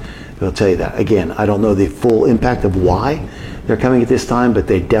have. I'll tell you that. Again, I don't know the full impact of why they're coming at this time, but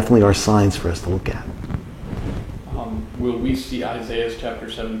they definitely are signs for us to look at. Will we see Isaiah chapter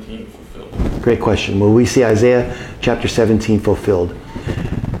 17 fulfilled? Great question. Will we see Isaiah chapter 17 fulfilled?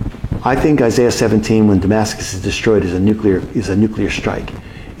 I think Isaiah 17, when Damascus is destroyed, is a nuclear strike.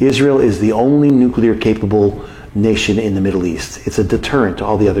 Israel is the only nuclear capable nation in the Middle East. It's a deterrent to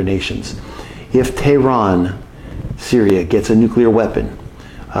all the other nations. If Tehran, Syria, gets a nuclear weapon,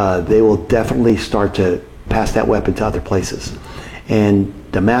 they will definitely start to pass that weapon to other places. And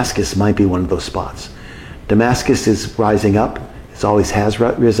Damascus might be one of those spots. Damascus is rising up. It always has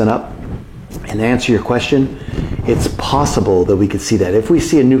risen up. And to answer your question, it's possible that we could see that. If we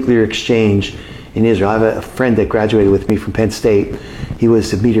see a nuclear exchange in Israel, I have a friend that graduated with me from Penn State. He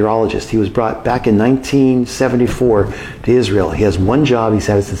was a meteorologist. He was brought back in 1974 to Israel. He has one job. He's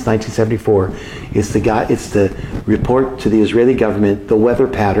had it since 1974. It's the report to the Israeli government the weather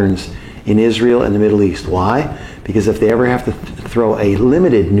patterns in Israel and the Middle East. Why? Because if they ever have to throw a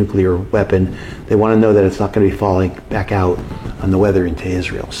limited nuclear weapon, they want to know that it's not going to be falling back out on the weather into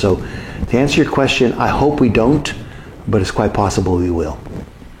Israel. So to answer your question, I hope we don't, but it's quite possible we will.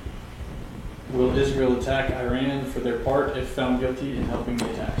 Will Israel attack Iran for their part if found guilty in helping the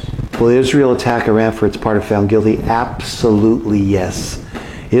attacks? Will Israel attack Iran for its part if found guilty? Absolutely yes.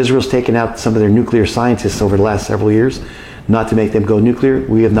 Israel's taken out some of their nuclear scientists over the last several years, not to make them go nuclear.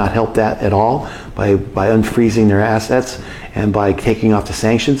 We have not helped that at all by unfreezing their assets and by taking off the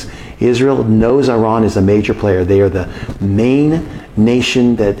sanctions. Israel knows Iran is a major player. They are the main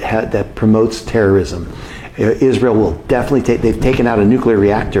nation that promotes terrorism. Israel will definitely they've taken out a nuclear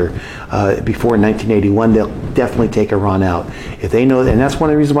reactor before 1981. They'll definitely take Iran out. If they know, and that's one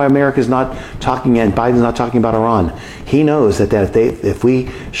of the reasons why America's not talking and Biden's not talking about Iran. He knows that if we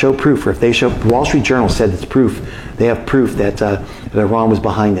show proof, or if they show, Wall Street Journal said it's proof, they have proof that Iran was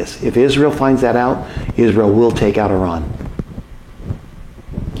behind this. If Israel finds that out, Israel will take out Iran.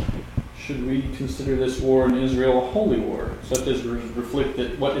 Should we consider this war in Israel a holy war, such as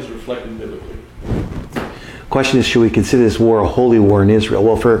what is reflected biblically? Question is, should we consider this war a holy war in Israel?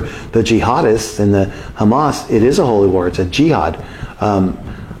 Well, for the jihadists and the Hamas, it is a holy war. It's a jihad.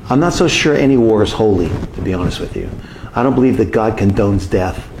 I'm not so sure any war is holy, to be honest with you. I don't believe that God condones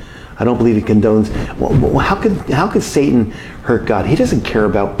death. I don't believe he condones... Well, how could Satan hurt God? He doesn't care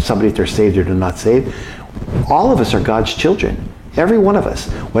about somebody if they're saved or they're not saved. All of us are God's children. Every one of us.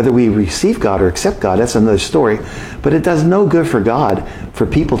 Whether we receive God or accept God, that's another story. But it does no good for God for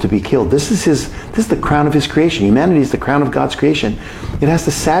people to be killed. This is the crown of his creation. Humanity is the crown of God's creation. It has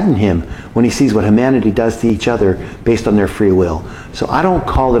to sadden him when he sees what humanity does to each other based on their free will. So I don't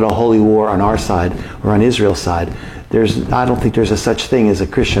call it a holy war on our side or on Israel's side. I don't think there's a such thing as a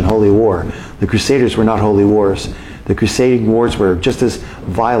Christian holy war. The Crusaders were not holy wars. The crusading wars were just as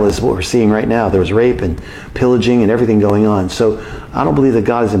vile as what we're seeing right now. There was rape and pillaging and everything going on. So I don't believe that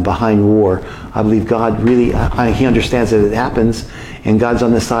God is behind war. I believe God really, he understands that it happens, and God's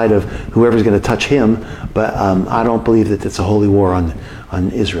on the side of whoever's going to touch him. But I don't believe that it's a holy war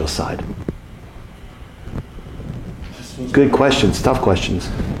on Israel's side. Good questions, tough questions.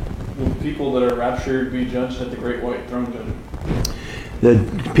 Will people that are raptured be judged at the great white throne judgment?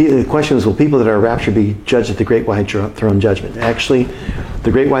 The question is, will people that are raptured be judged at the great white throne judgment? Actually, the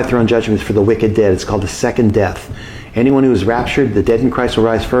great white throne judgment is for the wicked dead. It's called the second death. Anyone who is raptured, the dead in Christ will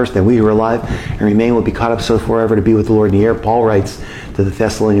rise first, then we who are alive and remain will be caught up so forever to be with the Lord in the air. Paul writes to the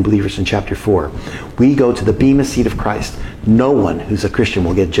Thessalonian believers in chapter 4. We go to the bema seat of Christ. No one who's a Christian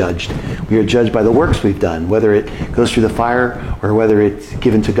will get judged. We are judged by the works we've done, whether it goes through the fire or whether it's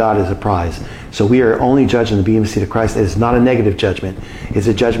given to God as a prize. So we are only judged in the bema seat of Christ. It is not a negative judgment. It's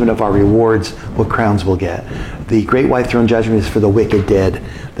a judgment of our rewards, what crowns we'll get. The great white throne judgment is for the wicked dead.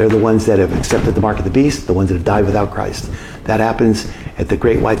 They're the ones that have accepted the mark of the beast, the ones that have died without Christ. That happens at the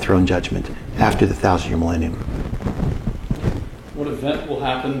great white throne judgment after the 1,000-year millennium. What event will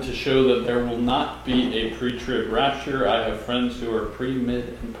happen to show that there will not be a pre-trib rapture? I have friends who are pre,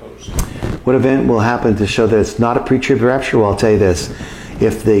 mid, and post. What event will happen to show that it's not a pre-trib rapture? Well, I'll tell you this.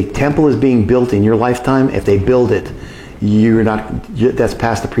 If the temple is being built in your lifetime, if they build it, that's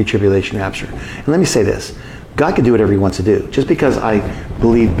past the pre-tribulation rapture. And let me say this. God can do whatever he wants to do. Just because I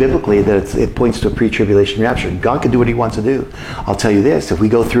believe biblically that it points to a pre-tribulation rapture, God can do what he wants to do. I'll tell you this. If we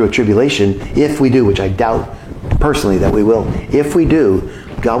go through a tribulation, if we do, which I doubt personally that we will, if we do,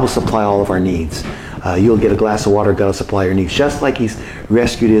 God will supply all of our needs. You'll get a glass of water, God will supply your needs. Just like he's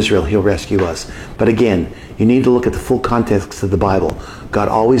rescued Israel, he'll rescue us. But again, you need to look at the full context of the Bible. God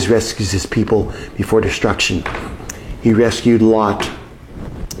always rescues his people before destruction. He rescued Lot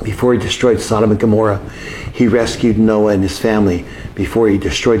before he destroyed Sodom and Gomorrah. He rescued Noah and his family before he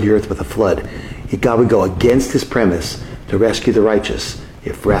destroyed the earth with a flood. God would go against his premise to rescue the righteous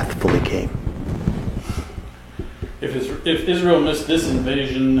if wrath fully came. If Israel missed this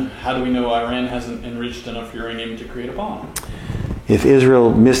invasion, how do we know Iran hasn't enriched enough uranium to create a bomb? If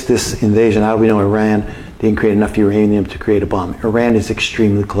Israel missed this invasion, how do we know Iran didn't create enough uranium to create a bomb? Iran is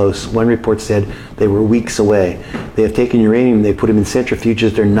extremely close. One report said they were weeks away. They have taken uranium, they put them in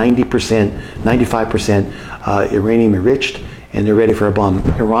centrifuges. They're 90%, 95% uranium enriched, and they're ready for a bomb.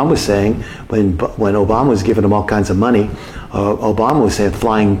 Iran was saying, when Obama was giving them all kinds of money, Obama was saying,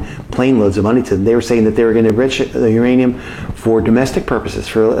 flying plane loads of money to them. They were saying that they were going to enrich the uranium for domestic purposes,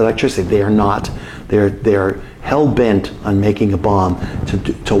 for electricity. They are not. They are hell-bent on making a bomb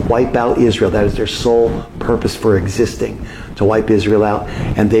to wipe out Israel. That is their sole purpose for existing, to wipe Israel out.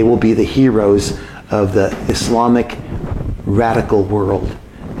 And they will be the heroes of the Islamic radical world.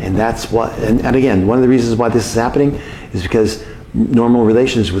 And that's what, and again, one of the reasons why this is happening is because normal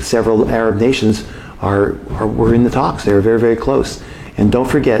relations with several Arab nations were in the talks. They were very, very close. And don't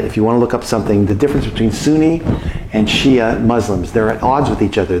forget, if you want to look up something, the difference between Sunni and Shia Muslims, they're at odds with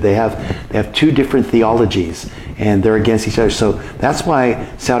each other. They have two different theologies, and they're against each other. So that's why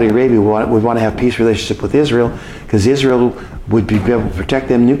Saudi Arabia would want to have peace relationship with Israel, because Israel would be able to protect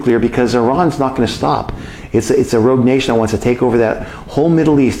them nuclear, because Iran's not going to stop. It's a rogue nation that wants to take over that whole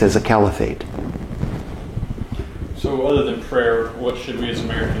Middle East as a caliphate. So other than prayer, what should we as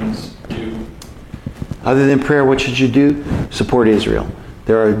Americans do? Other than prayer, what should you do? Support Israel.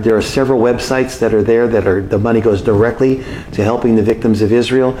 There are several websites that are there the money goes directly to helping the victims of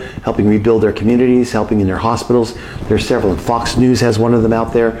Israel, helping rebuild their communities, helping in their hospitals. There are several. And Fox News has one of them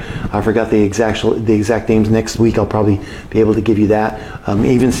out there. I forgot the exact names. Next week I'll probably be able to give you that.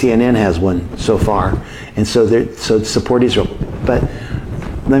 Even CNN has one so far. And so support Israel. But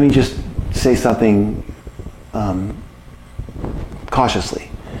let me just say something cautiously.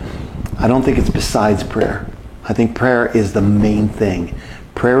 I don't think it's besides prayer. I think prayer is the main thing.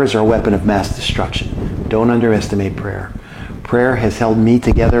 Prayer is our weapon of mass destruction. Don't underestimate prayer. Prayer has held me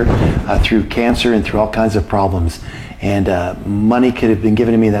together through cancer and through all kinds of problems. And money could have been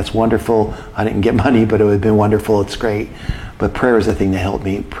given to me. That's wonderful. I didn't get money, but it would have been wonderful. It's great. But prayer is the thing that helped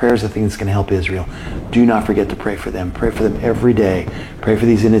me. Prayer is the thing that's going to help Israel. Do not forget to pray for them. Pray for them every day. Pray for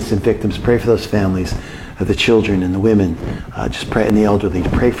these innocent victims. Pray for those families, the children and the women. Just pray, and the elderly.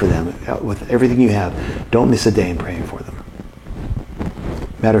 Pray for them with everything you have. Don't miss a day in praying for them.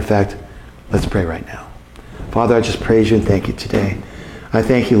 Matter of fact, let's pray right now. Father, I just praise you and thank you today. I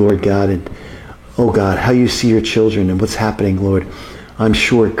thank you, Lord God, and oh God, how you see your children and what's happening, Lord. I'm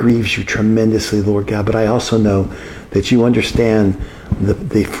sure it grieves you tremendously, Lord God, but I also know that you understand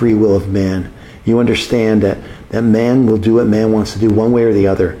the free will of man. You understand that man will do what man wants to do one way or the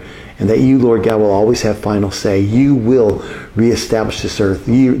other, and that you, Lord God, will always have final say. You will reestablish this earth.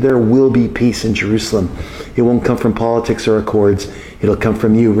 There will be peace in Jerusalem. It won't come from politics or accords. It'll come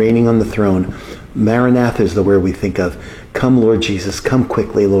from you reigning on the throne. Maranatha is the word we think of. Come, Lord Jesus. Come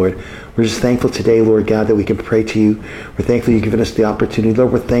quickly, Lord. We're just thankful today, Lord God, that we can pray to you. We're thankful you've given us the opportunity.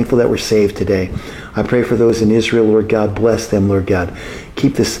 Lord, we're thankful that we're saved today. I pray for those in Israel, Lord God. Bless them, Lord God.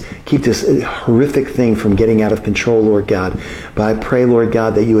 Keep this horrific thing from getting out of control, Lord God. But I pray, Lord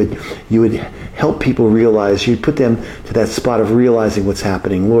God, that you would help people realize, you'd put them to that spot of realizing what's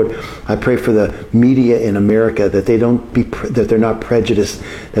happening. Lord, I pray for the media in America, that they're not prejudiced,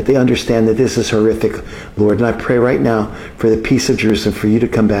 that they understand that this is horrific. horrific, Lord. And I pray right now for the peace of Jerusalem, for you to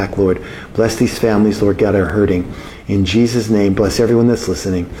come back, Lord. Bless these families, Lord God, are hurting. In Jesus' name, bless everyone that's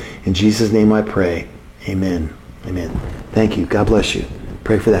listening. In Jesus' name I pray. Amen. Amen. Thank you. God bless you.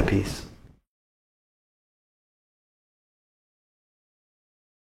 Pray for that peace.